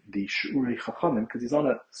give the Shurei Chachamim because he's on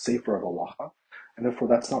a Sefer of Halacha, and therefore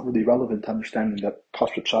that's not really relevant to understanding the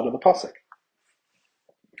Pashut Pshat of the Pasuk.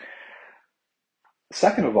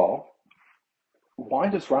 Second of all, why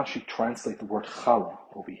does Rashi translate the word challah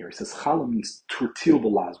over here? He says challah means tortil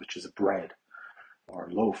balaz, which is a bread or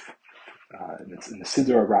loaf. And it's in the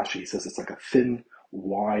Siddur of Rashi, he says it's like a thin,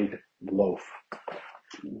 wide loaf.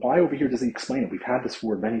 Why over here does he explain it? We've had this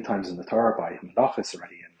word many times in the Torah by Menachos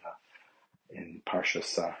already in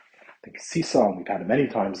Parshas, I think Sicha, and we've had it many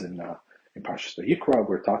times in Parshas Vayikra,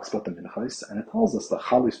 where it talks about the minchas, and it tells us the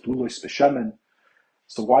chalis dulois b'shemen.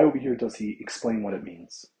 So why over here does he explain what it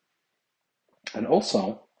means? And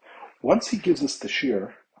also, once he gives us the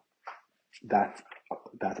shir that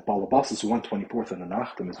the Balabas is 124th and the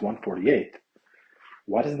Nachtim is 148,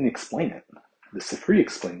 why doesn't he explain it? The Sifri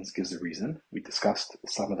explains, gives a reason. We discussed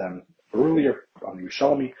some of them earlier on the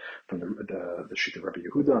Yerushalmi from the Shita of Rabbi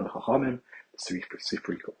Yehuda and the Chachamim. The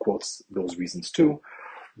Sifri quotes those reasons too.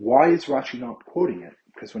 Why is Rashi not quoting it?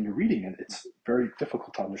 Because when you're reading it, it's very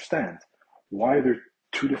difficult to understand. Why are there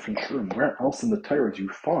two different shurim? Where else in the Torah do you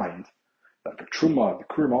find that for Truma, the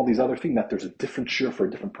Kurim, all these other things, that there's a different shir for a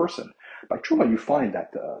different person? By Truma, you find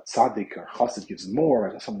that the Tzaddik or Chassid gives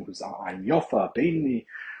more, as someone who's Ayin Yofa, Beinni,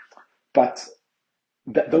 but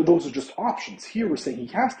those are just options. Here we're saying he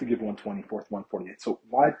has to give 124th, 148. So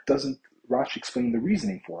why doesn't Rashi explain the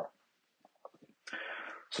reasoning for it?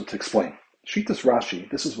 So to explain, Shitas Rashi,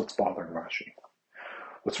 this is what's bothering Rashi.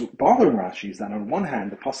 What's bothering Rashi is that on one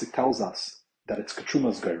hand, the Pasuk tells us that it's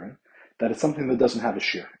Ketruma's Geirin, that it's something that doesn't have a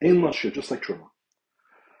shir. Ein la shir, just like Truma.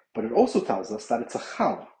 But it also tells us that it's a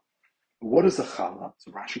challah. What is a challah?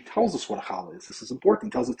 So Rashi tells us what a challah is. This is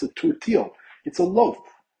important. He tells us it's a tortil. It's a loaf.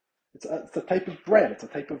 It's a type of bread. It's a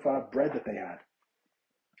type of bread that they had.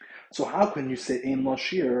 So how can you say ein la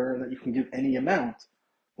shir, that you can give any amount?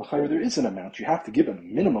 Well, there is an amount. You have to give a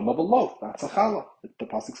minimum of a loaf. That's a challah. The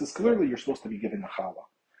pasuk says clearly you're supposed to be giving a challah.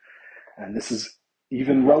 And this is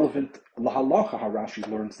even relevant lahalacha, how Rashi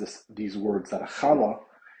learns these words, that a challah,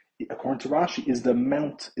 according to Rashi, is the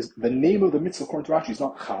amount, is the name of the mitzvah. According to Rashi, is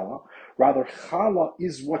not challah. Rather, challah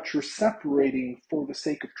is what you're separating for the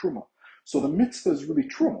sake of truma. So the mitzvah is really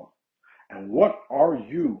truma. And what are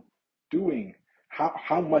you doing?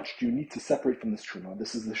 How much do you need to separate from this truma?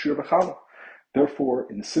 This is the shir b'challah. Therefore,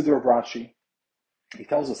 in the Siddur of Rashi, he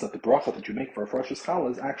tells us that the bracha that you make for a freshus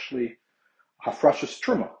challah is actually hafrashus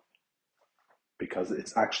truma. Because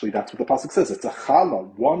it's actually, that's what the pasuk says. It's a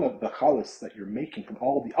challah, one of the challahs that you're making from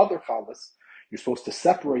all the other challahs. You're supposed to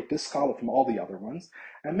separate this challah from all the other ones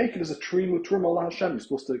and make it as a truma la Hashem. You're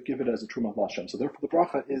supposed to give it as a truma la Hashem. So therefore, the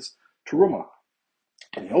bracha is truma.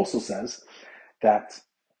 And he also says that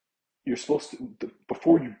you're supposed to,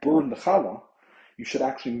 before you burn the challah, you should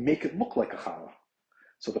actually make it look like a challah.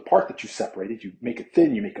 So the part that you separated, you make it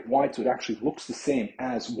thin, you make it wide, so it actually looks the same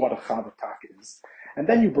as what a challah tak is. And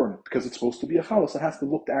then you burn it because it's supposed to be a challah, so it has to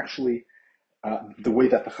look actually the way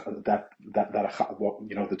that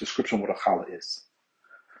the description of what a challah is.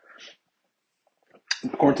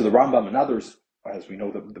 According to the Rambam and others, as we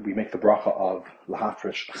know, that we make the bracha of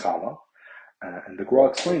lahafresh challah, and the Gra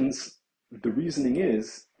explains the reasoning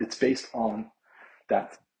is it's based on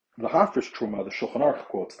that the Hafresh Truma, the Shulchan Aruch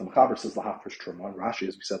quotes, the Mechaber says the Hafresh Truma, and Rashi,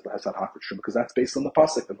 as we said, has that Hafresh Truma, because that's based on the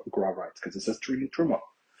Pasuk that Gra writes, because it says Truma.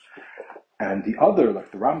 And the other,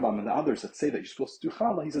 like the Rambam and the others that say that you're supposed to do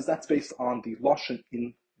Challah, he says that's based on the Lashon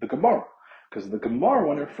in the Gemara. Because the Gemara,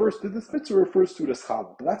 when it refers to this mitzvah, refers to it as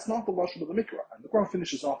Challah. But that's not the Lashon of the Mikra. And the Gemara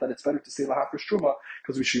finishes off that it's better to say Lahafresh Truma,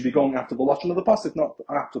 because we should be going after the Lashon of the Pasuk, not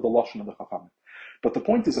after the Lashon of the Chachamim. But the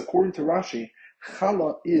point is, according to Rashi,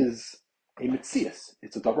 Challah is a mitzias.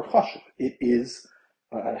 It's a davar chashuv. It is,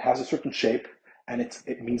 it has a certain shape, and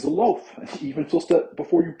it means a loaf. And even supposed to,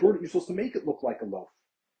 before you burn it, you're supposed to make it look like a loaf.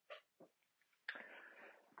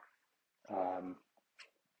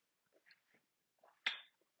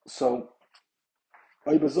 So,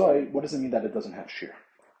 what does it mean that it doesn't have shear?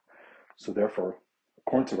 So therefore,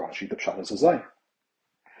 according to Rashi, the pshat is azay,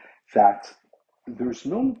 that there's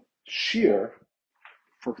no shear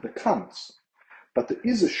for the kamas, but there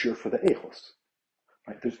is a shear for the echos.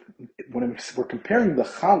 Right? When we're comparing the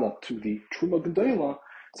challah to the truma gedola,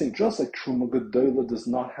 saying just like truma gedola does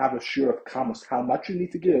not have a shear of kamas, how much you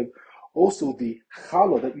need to give, also the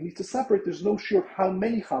challah that you need to separate, there's no shear of how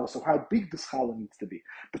many challah, so how big this challah needs to be.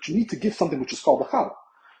 But you need to give something which is called a challah.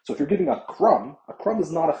 So if you're giving a crumb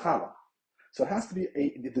is not a challah. So it has to be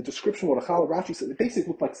the description of what a challah, Rashi said, it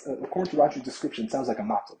basically looks like, according to Rashi's description, it sounds like a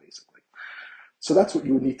matzah, basically. So that's what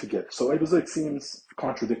you would need to give. So it seems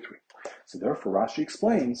contradictory. So therefore Rashi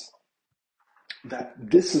explains that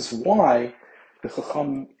this is why the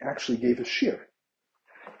Chacham actually gave a shear.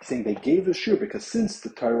 He's saying they gave a shear because since the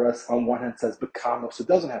Torah on one hand says bekanos, it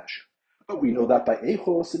doesn't have a shear. But we know that by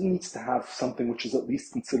echos, it needs to have something which is at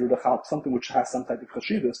least considered a chal, something which has some type of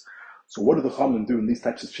chashivas. So what do the Chachamim do in these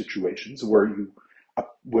types of situations where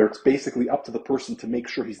it's basically up to the person to make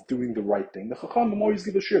sure he's doing the right thing? The Chachamim always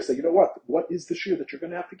give a shear. Say, you know what is the shear that you're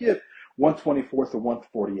going to have to give? 1/24 or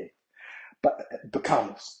 1/48. But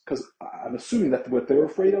bekanos, because I'm assuming that what they're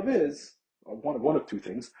afraid of is one of two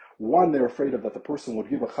things. One, they're afraid of that the person would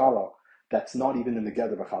give a challah that's not even in the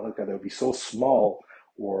gather of a challah, that it would be so small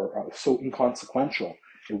or so inconsequential,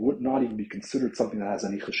 it would not even be considered something that has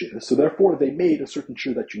any chashivah. So therefore, they made a certain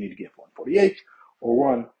shir that you need to give 1/48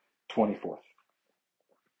 or 1/24.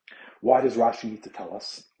 Why does Rashi need to tell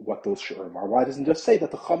us what those shirim are? Why doesn't he just say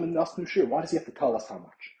that the chamin nasnu shir? Why does he have to tell us how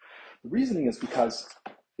much? The reasoning is because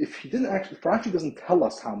if Rashi doesn't tell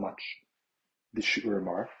us how much the shirim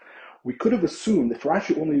are, we could have assumed if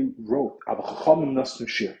Rashi only wrote chamin nasnu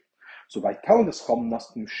shir. So by telling us chamin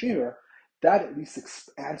nasnu shir, that at least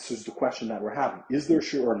answers the question that we're having. Is there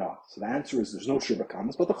shir or not? So the answer is there's no shir for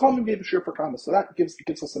kamas, but the Chachamim gave a shir for kamas. So that gives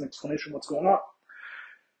us an explanation of what's going on.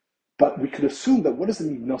 But we could assume that what does it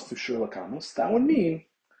mean nasnu shir lakamas? That would mean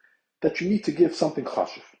that you need to give something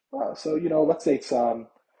chashiv. So, let's say it's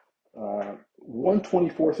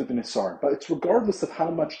 1/24 of an isarin, but it's regardless of how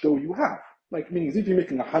much dough you have. Like, meaning if you're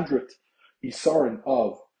making 100 isarin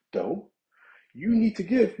of dough, you need to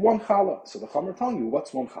give one challah. So the Chachamim are telling you,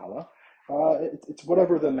 what's one challah? It's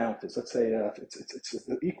whatever the amount is. Let's say it's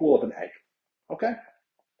the equal of an egg. Okay,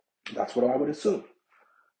 that's what I would assume.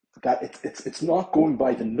 That it's not going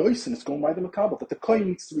by the noise and it's going by the makabel. That the kohen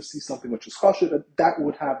needs to receive something which is chashiv, that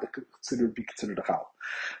would have be considered a chal.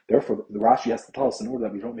 Therefore, the Rashi has to tell us in order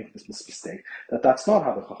that we don't make this mistake that's not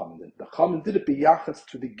how the Chachamim did. The Chachamim did it biyachas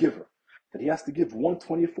to the giver. That he has to give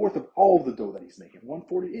 1/24 of all the dough that he's making,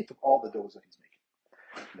 1/48 of all the doughs that he's making.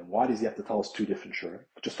 Then why does he have to tell us two different shurim?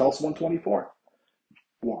 Just tell us 1/24.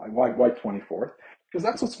 Why 24? Because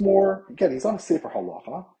that's what's more. Again, he's on a sefer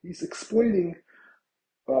halacha. He's explaining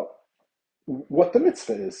what the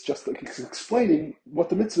mitzvah is. Just like he's explaining what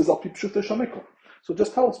the mitzvah is al pi pshuto shamikol. So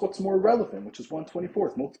just tell us what's more relevant, which is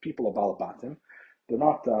 1/24. Most people are balabatim. They're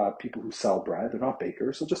not people who sell bread. They're not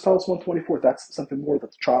bakers. So just tell us 1/24. That's something more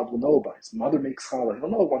that the child will know about. His mother makes challah. He'll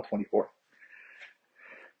know 1/24.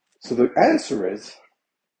 So the answer is,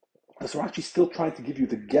 so Rashi still trying to give you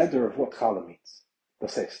the gather of what challah means. The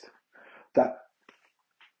seist. That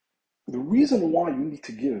the reason why you need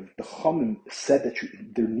to give, the Chachamim said that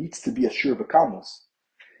there needs to be a shir b'kamos,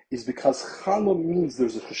 is because challah means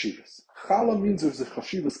there's a chashivas. Challah means there's a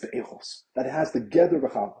chashivas be'echos, that it has the gather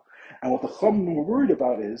of challah. And what the Chachamim were worried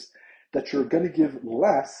about is that you're going to give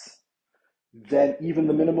less than even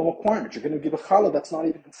the minimum requirement. You're going to give a challah that's not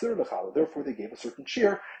even considered a challah. Therefore, they gave a certain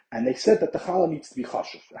shir, and they said that the challah needs to be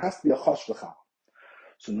chashiv. It has to be a chashiv challah.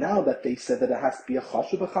 So now that they said that it has to be a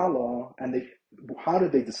chashiv challah, and how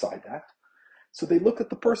did they decide that? So they look at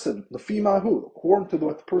the person, lefi mahu, according to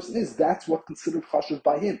what the person is, that's what's considered chashiv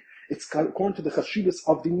by him. It's according to the chashivas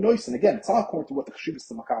of the noisen. Again, it's not according to what the chashivas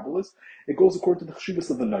of the makabel is. It goes according to the chashivas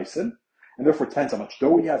of the noisen, and therefore it depends how much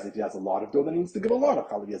dough he has. If he has a lot of dough, then he needs to give a lot of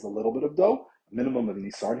challah. If he has a little bit of dough, minimum of an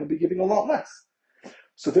Isar, he'll be giving a lot less.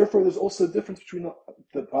 So therefore, there's also a difference between a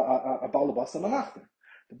Baal Habas and a Machter.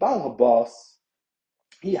 The Baal Habas,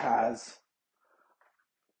 he has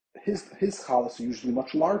his Challah is usually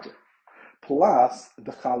much larger. Plus,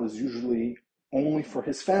 the Challah is usually only for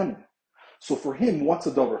his family. So for him, what's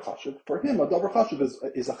a davar chashuv? For him, a davar chashuv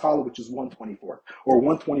is a challah which is 1/24th, or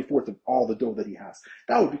 1/24th of all the dough that he has.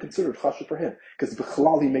 That would be considered chashuv for him, because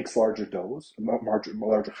b'chalal he makes larger doughs,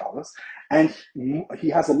 larger challahs, and he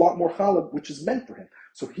has a lot more challah which is meant for him.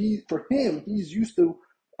 So for him, he's used to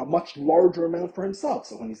a much larger amount for himself.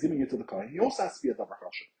 So when he's giving it to the kohen, he also has to be a davar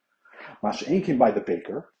chashuv. Masha'en came by the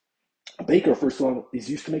baker. A baker, first of all, is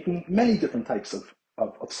used to making many different types of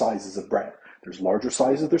sizes of bread. There's larger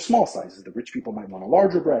sizes, there's small sizes. The rich people might want a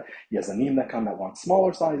larger bread. He has anim that want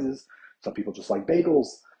smaller sizes. Some people just like bagels,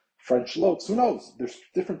 French loaves, who knows? There's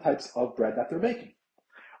different types of bread that they're making.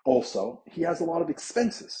 Also, he has a lot of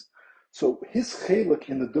expenses. So his chelek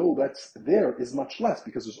in the dough that's there is much less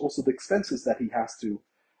because there's also the expenses that he has to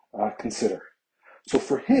consider. So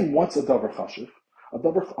for him, what's a davar chashuv? A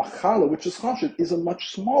challah, which is chashuv, is a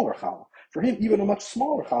much smaller challah. For him, even a much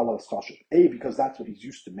smaller challah is chashuv. A, because that's what he's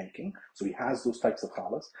used to making, so he has those types of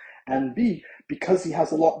challahs. And B, because he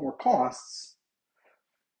has a lot more costs,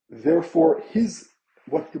 therefore his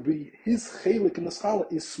chelik in the challah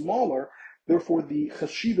is smaller, therefore the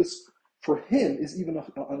chashivas for him is even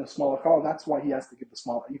on a smaller challah. That's why he has to give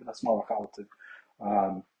even a smaller challah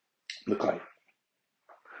to the kohen.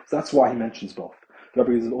 So that's why he mentions both. There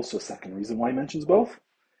is also a second reason why he mentions both,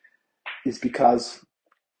 is because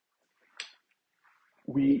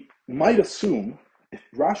we might assume if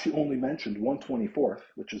Rashi only mentioned 1/24th,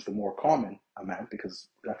 which is the more common amount because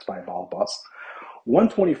that's by a Baal Bas,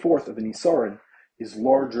 1/24th of an Isarin is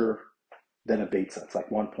larger than a Beitza. It's like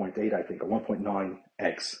 1.8, I think, or 1.9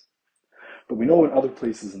 eggs. But we know in other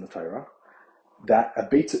places in the Torah that a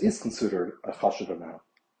Beitza is considered a chashuv amount.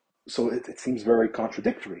 So it seems very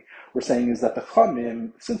contradictory. We're saying is that the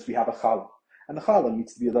Chamim, since we have a Challah, and the Challah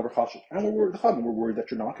needs to be a davar chashuv, and we're worried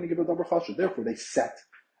that you're not going to give a davar chashuv. Therefore, they set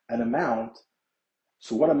an amount.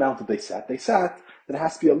 So what amount did they set? They set that it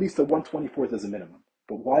has to be at least a 1/24th as a minimum.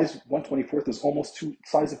 But why is 1/24th is almost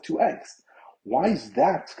size of 2 eggs? Why is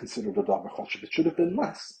that considered a davar chashuv? It should have been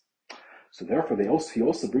less. So therefore, he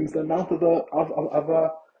also brings the amount of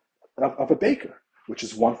a baker, which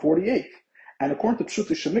is 1/48th. And according to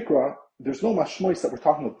Pshuti Shemikra, there's no mashmois that we're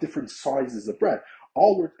talking about different sizes of bread.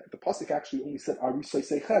 The pasuk actually only said arisa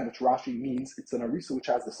seichem, which Rashi means it's an arisa which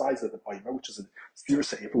has the size of an oymer, which is a steer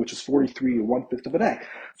sefer, which is 43 or 1/5 of an egg.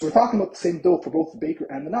 So we're talking about the same dough for both the baker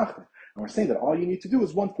and the nachman. And we're saying that all you need to do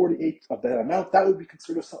is 1/48 of that amount. That would be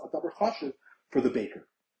considered a davar chashuv for the baker.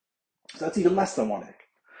 So that's even less than 1 egg.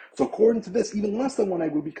 So according to this, even less than 1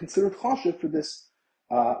 egg would be considered chashuv for this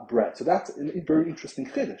bread. So that's a very interesting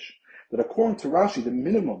chiddush. That according to Rashi, the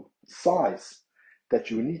minimum size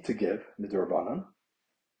that you would need to give midirabanan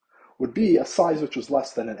would be a size which was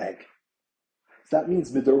less than an egg. So that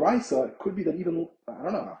means midiraisa, it could be that even,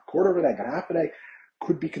 a quarter of an egg, a half an egg,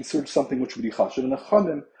 could be considered something which would be chashuv. And the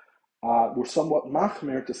Chamim were somewhat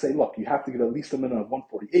machmer to say, look, you have to give at least a minimum of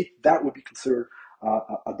 1/48. That would be considered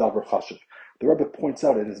a davar chashuv. The Rebbe points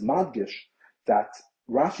out in his Madgish that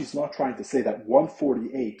Rashi's not trying to say that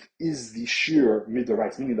 1/48 is the sheer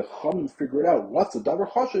midaraisa, meaning the Chamim figured out what's a davar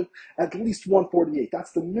chashuv at least 1/48.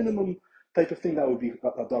 That's the minimum type of thing that would be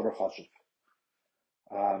a davar chashuv.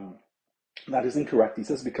 That is incorrect. He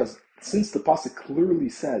says because since the pasuk clearly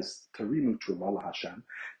says Tarimu Truma LaHashem,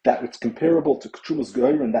 that it's comparable to Truma's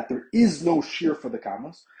Goyr and that there is no shear for the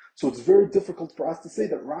kamas, so it's very difficult for us to say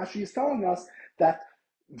that Rashi is telling us that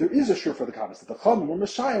there is a shir for the kamas. That the Chamim or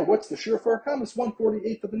Messiah, what's the shir for a kamas?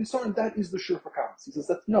 1/48 of the Nisar, and that is the shir for kamas. He says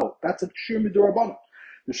that's a shir midurabana.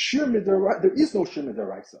 The shir miduraisa, there is no shir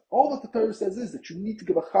miduraisa. All that the Torah says is that you need to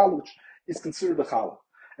give a challah which is considered a challah.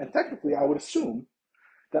 And technically, I would assume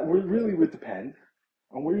that really would depend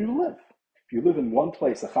on where you live. If you live in one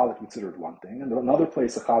place, a challah considered one thing, and in another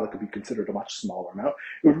place, a challah could be considered a much smaller amount.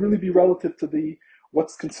 It would really be relative to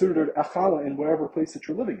what's considered a challah in whatever place that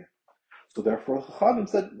you're living in. So therefore, the Chachamim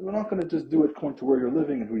said, we're not going to just do it according to where you're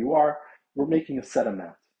living and who you are. We're making a set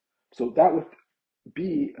amount. So that would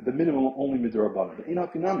be the minimum only midurabanan. The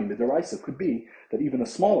einafinami miduraisa could be that even a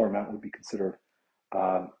smaller amount would be considered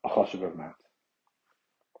a chashuv amount.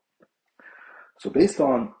 So based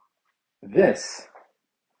on this,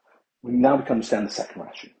 we can understand the second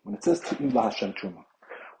Rashi. When it says Ti'im LaHashem Truma,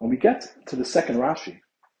 when we get to the second Rashi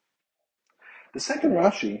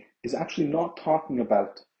is actually not talking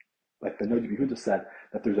about, like the Noda Yehuda said,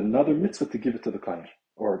 that there's another mitzvah to give it to the kohen.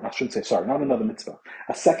 or I shouldn't say, sorry, not another mitzvah,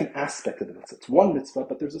 a second aspect of the mitzvah. It's one mitzvah,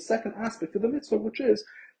 but there's a second aspect of the mitzvah, which is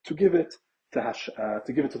to give it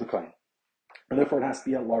to give it to the kohen, and therefore it has to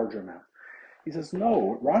be a larger amount. He says, no,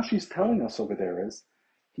 what Rashi's telling us over there is,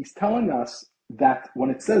 he's telling us that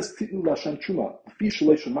when it says, since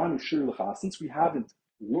we haven't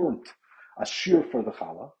learned a shir for the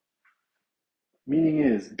challah, meaning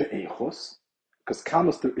is be'echos, because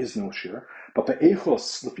kamas there is no shir, but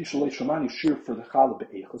be'echos, lefi shalei shomani, shir for the challah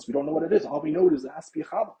be'echos, we don't know what it is. All we know is it has to be a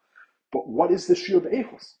challah. But what is the shir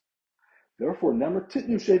be'echos? Therefore, nemer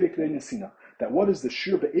titnu shevek k'dei nesina. That what is the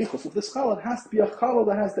shir be'echos of this challah? It has to be a challah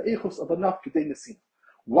that has the echos of enough k'dei nesina.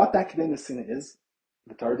 What that k'dei nesina is,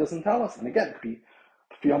 the Torah doesn't tell us. And again, it could be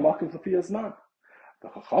l'fi hamakim l'fi hazman. The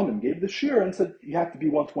Chachamim gave the shir and said you have to be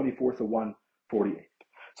 1/24 or 1/48.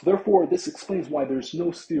 So therefore, this explains why there's no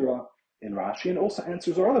stira in Rashi, and also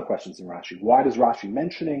answers our other questions in Rashi. Why does Rashi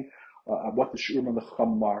mentioning what the shiurim of the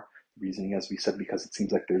Chachamim are? Reasoning, as we said, because it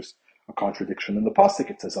seems like there's a contradiction in the pasuk.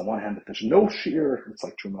 It says on one hand that there's no shir, it's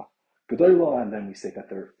like Truma Gedolah, and then we say that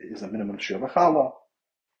there is a minimum shir of a challah.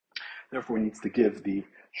 Therefore, he needs to give the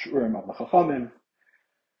shiurim of the Chachamim.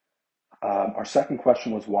 Our second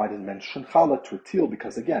question was, why did he mention challah tortil?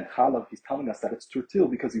 Because again, challah, he's telling us that it's tortil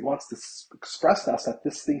because he wants to express to us that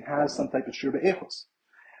this thing has some type of shir be'echos.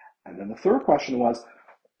 And then the third question was,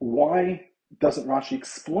 why doesn't Rashi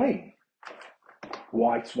explain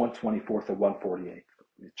why it's 1/24 or 1/48?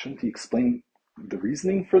 Shouldn't he explain the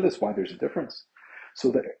reasoning for this, why there's a difference?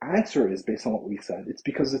 So the answer is, based on what we said, it's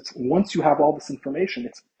because it's once you have all this information,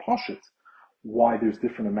 it's pashut why there's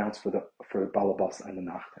different amounts for the balabas and the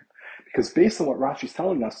nachtem. Because based on what Rashi's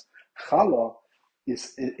telling us, challah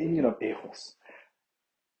is an inyan of echos.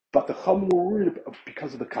 But the Chachamim were worried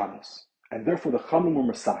because of the kanos. And therefore the Chachamim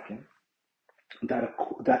were masakin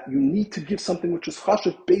that you need to give something which is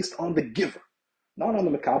chashuv based on the giver. Not on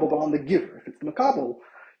the makabel, but on the giver. If it's the makabel,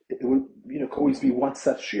 it would always be one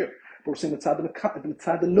set shir. But we're saying it's the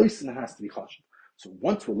noisen that has to be chashuv. So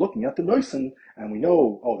once we're looking at the noisen and we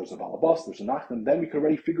know, there's a balabas, there's a nachman, then we can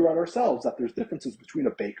already figure out ourselves that there's differences between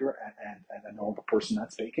a baker and a normal person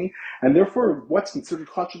that's baking. And therefore, what's considered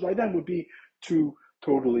chashuv by them would be two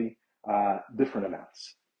totally different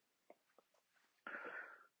amounts.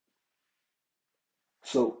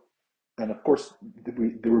 So, and of course,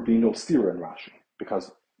 there would be no stira in Rashi,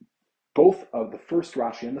 because both of the first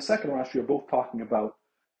Rashi and the second Rashi are both talking about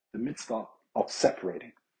the mitzvah of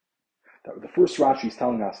separating. That the first Rashi is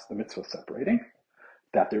telling us the mitzvah of separating,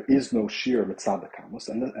 that there is no shir mitzvah kamus,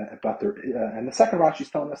 and the second Rashi is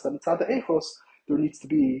telling us that mitzvah echos there needs to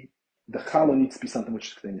be the challah needs to be something which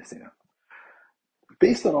is k'dei nesina.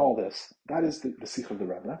 Based on all this, that is the Sicha of the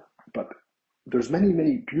Rebbe, but there's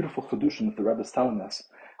many beautiful chedushim that the Rebbe is telling us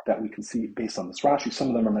that we can see based on this Rashi. Some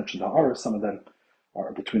of them are mentioned in Ha'ara, some of them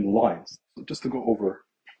are between the lines. So just to go over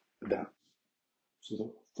that. So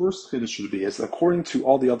the first chiddush should be is, according to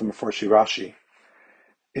all the other Mefarshi Rashi,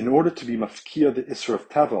 in order to be mafkiya the Isra of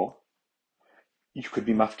Tevel, you could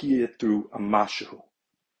be mafkiya it through a mashuhu.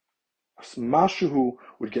 Mashuhu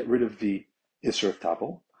would get rid of the Isra of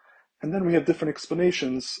Tevel, and then we have different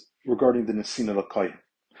explanations regarding the Nesina L'Koyim.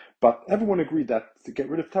 But everyone agreed that to get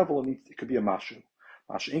rid of Tevel, it could be a mashu.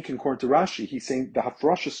 Mashu Inkin, according to Rashi, he's saying the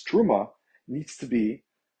Hafrashas Truma needs to be,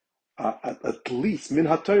 at least, Min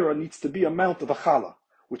HaTorah needs to be amount of a challah,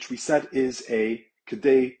 which we said is a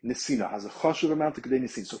Kedei Nesina, has a chashuv amount of Kedei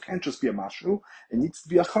Nesina. So it can't just be a mashu, it needs to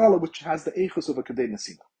be a challah which has the echos of a Kedei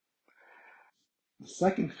Nesina. The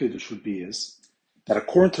second chiddush would be is that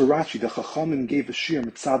according to Rashi, the Chachamim gave a shir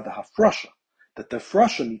mitzad the hafrasha, that the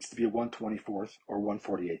hafrasha needs to be a 1/24 or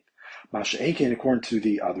 1/48. Masha Einkein, according to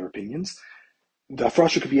the other opinions, the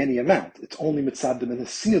hafrasha could be any amount. It's only mitzad the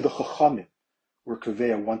nesina the Chachamim were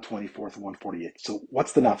kaveh 1/24 or 1/48. So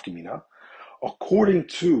what's the nafkamina? According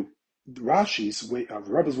to Rashi's way, the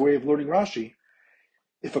Rebbe's way of learning Rashi,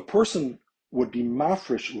 if a person would be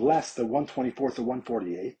mafresh less than 1/24 or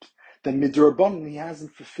 1/48, then midrabanan he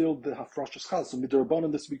hasn't fulfilled the hafrashas chal. So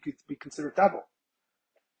midrabanan this would be considered tavel.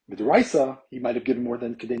 Midraisa he might have given more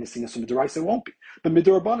than kedei nesina, so midraisa won't be. But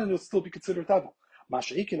midrabanan it will still be considered tavel.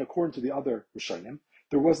 Masha'ekin, according to the other Rishonim,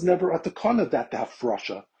 there was never a takana that the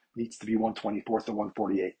hafrasha needs to be 1/24 or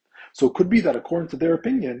 1/48. So it could be that according to their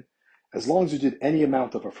opinion, as long as you did any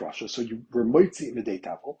amount of hafrasha, so you were moitzi midei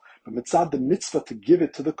tavel, but mitzad the mitzvah to give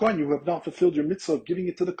it to the kohen, you have not fulfilled your mitzvah of giving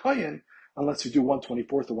it to the kohen unless you do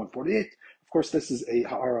 1/24 or 1/48. Of course, this is a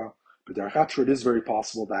ha'ara, but it is very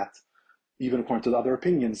possible that, even according to the other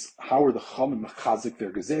opinions, how are the chachamim mechazik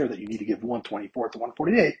their gezer that you need to give 1/24 to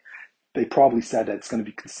 1/48? They probably said that it's going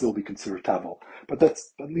to still be considered tavel. But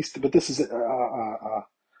that's at least. But this is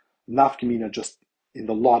nafkamina just in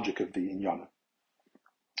the logic of the Inyan.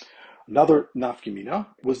 Another nafkimina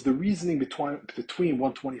was the reasoning between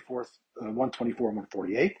 124 and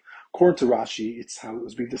 148. According to Rashi, it's how it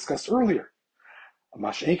was being discussed earlier.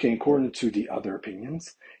 Mashenke, according to the other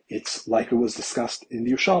opinions, it's like it was discussed in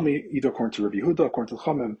the Yerushalmi, either according to Rabbi Yehuda, according to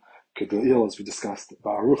Chachamim, Kedil, as we discussed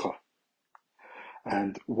Ba'arucha.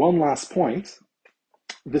 And one last point,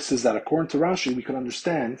 this is that according to Rashi, we can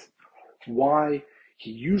understand why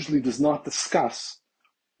he usually does not discuss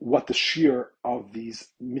what the shear of these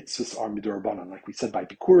mitzvahs are midurabanan. Like we said by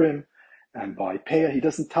Bikurim and by Peah, he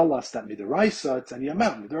doesn't tell us that miduraisa, it's any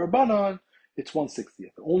amount. Midurabanan, it's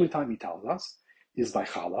 1/60th. The only time he tells us is by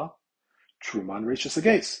Challah, Truma, and Reishis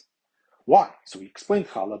Agais. Why? So he explained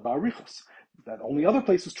Challah Ba'arichos. That only other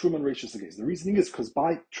place is Truma and Reishis Agais. The reasoning is because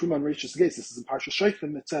by Truma and Reishis Agais, this is in Parshas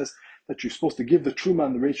Shoftim, it says that you're supposed to give the Truma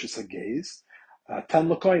and the Reishis Agais 10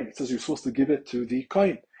 l'koyin. It says you're supposed to give it to the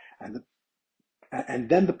koyin. And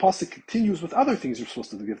then the pasuk continues with other things you're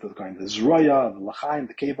supposed to give to the kohen, the zroya, the lachaim,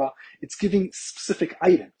 the keva. It's giving specific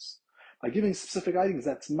items. By giving specific items,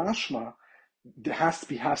 that's mashma. There has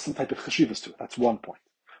to have some type of cheshivas to it. That's one point.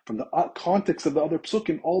 From the context of the other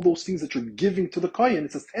psukim, all those things that you're giving to the kohen,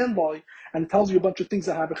 it says tenloi, and it tells you a bunch of things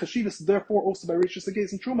that have a cheshivas. Therefore, also by Reishis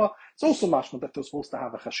Agais and Truma, it's also mashma that they're supposed to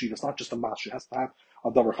have a cheshivas, not just a mash. It has to have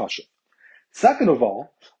a davar chashiv. Second of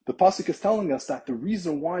all, the pasuk is telling us that the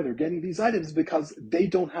reason why they're getting these items is because they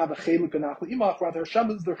don't have a chelek benachla imach, rather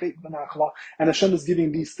Hashem is their chelek benachla, and Hashem is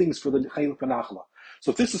giving these things for the chelek benachla.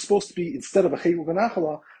 So if this is supposed to be instead of a chelek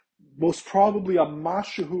benachla, most probably a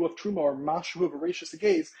mashahu of truma or mashahu of a Reishis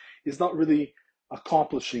Agais is not really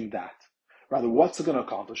accomplishing that. Rather, what's it going to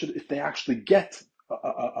accomplish it if they actually get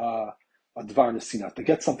a dvar nesina, they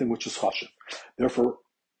get something which is chashiv. Therefore,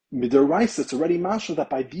 midaraisa, it's already mashal that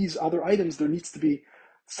by these other items there needs to be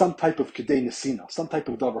some type of kedei nesina, some type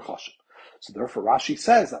of davar chashiv. So therefore, Rashi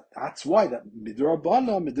says that that's why that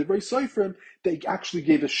midarabana, midivrei soifrim, they actually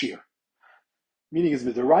gave a shear. Meaning is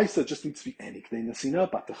midaraisa just needs to be any kedei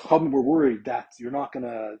nesina, but the chachamim were worried that you're not going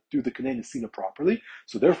to do the kedei nesina properly,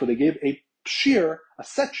 so therefore they gave a shear, a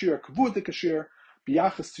set shear, a kavudik shear,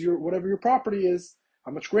 biyachas to your whatever your property is,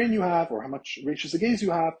 how much grain you have or how much Reishis Agais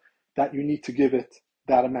you have, that you need to give it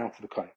that amount to the kohen.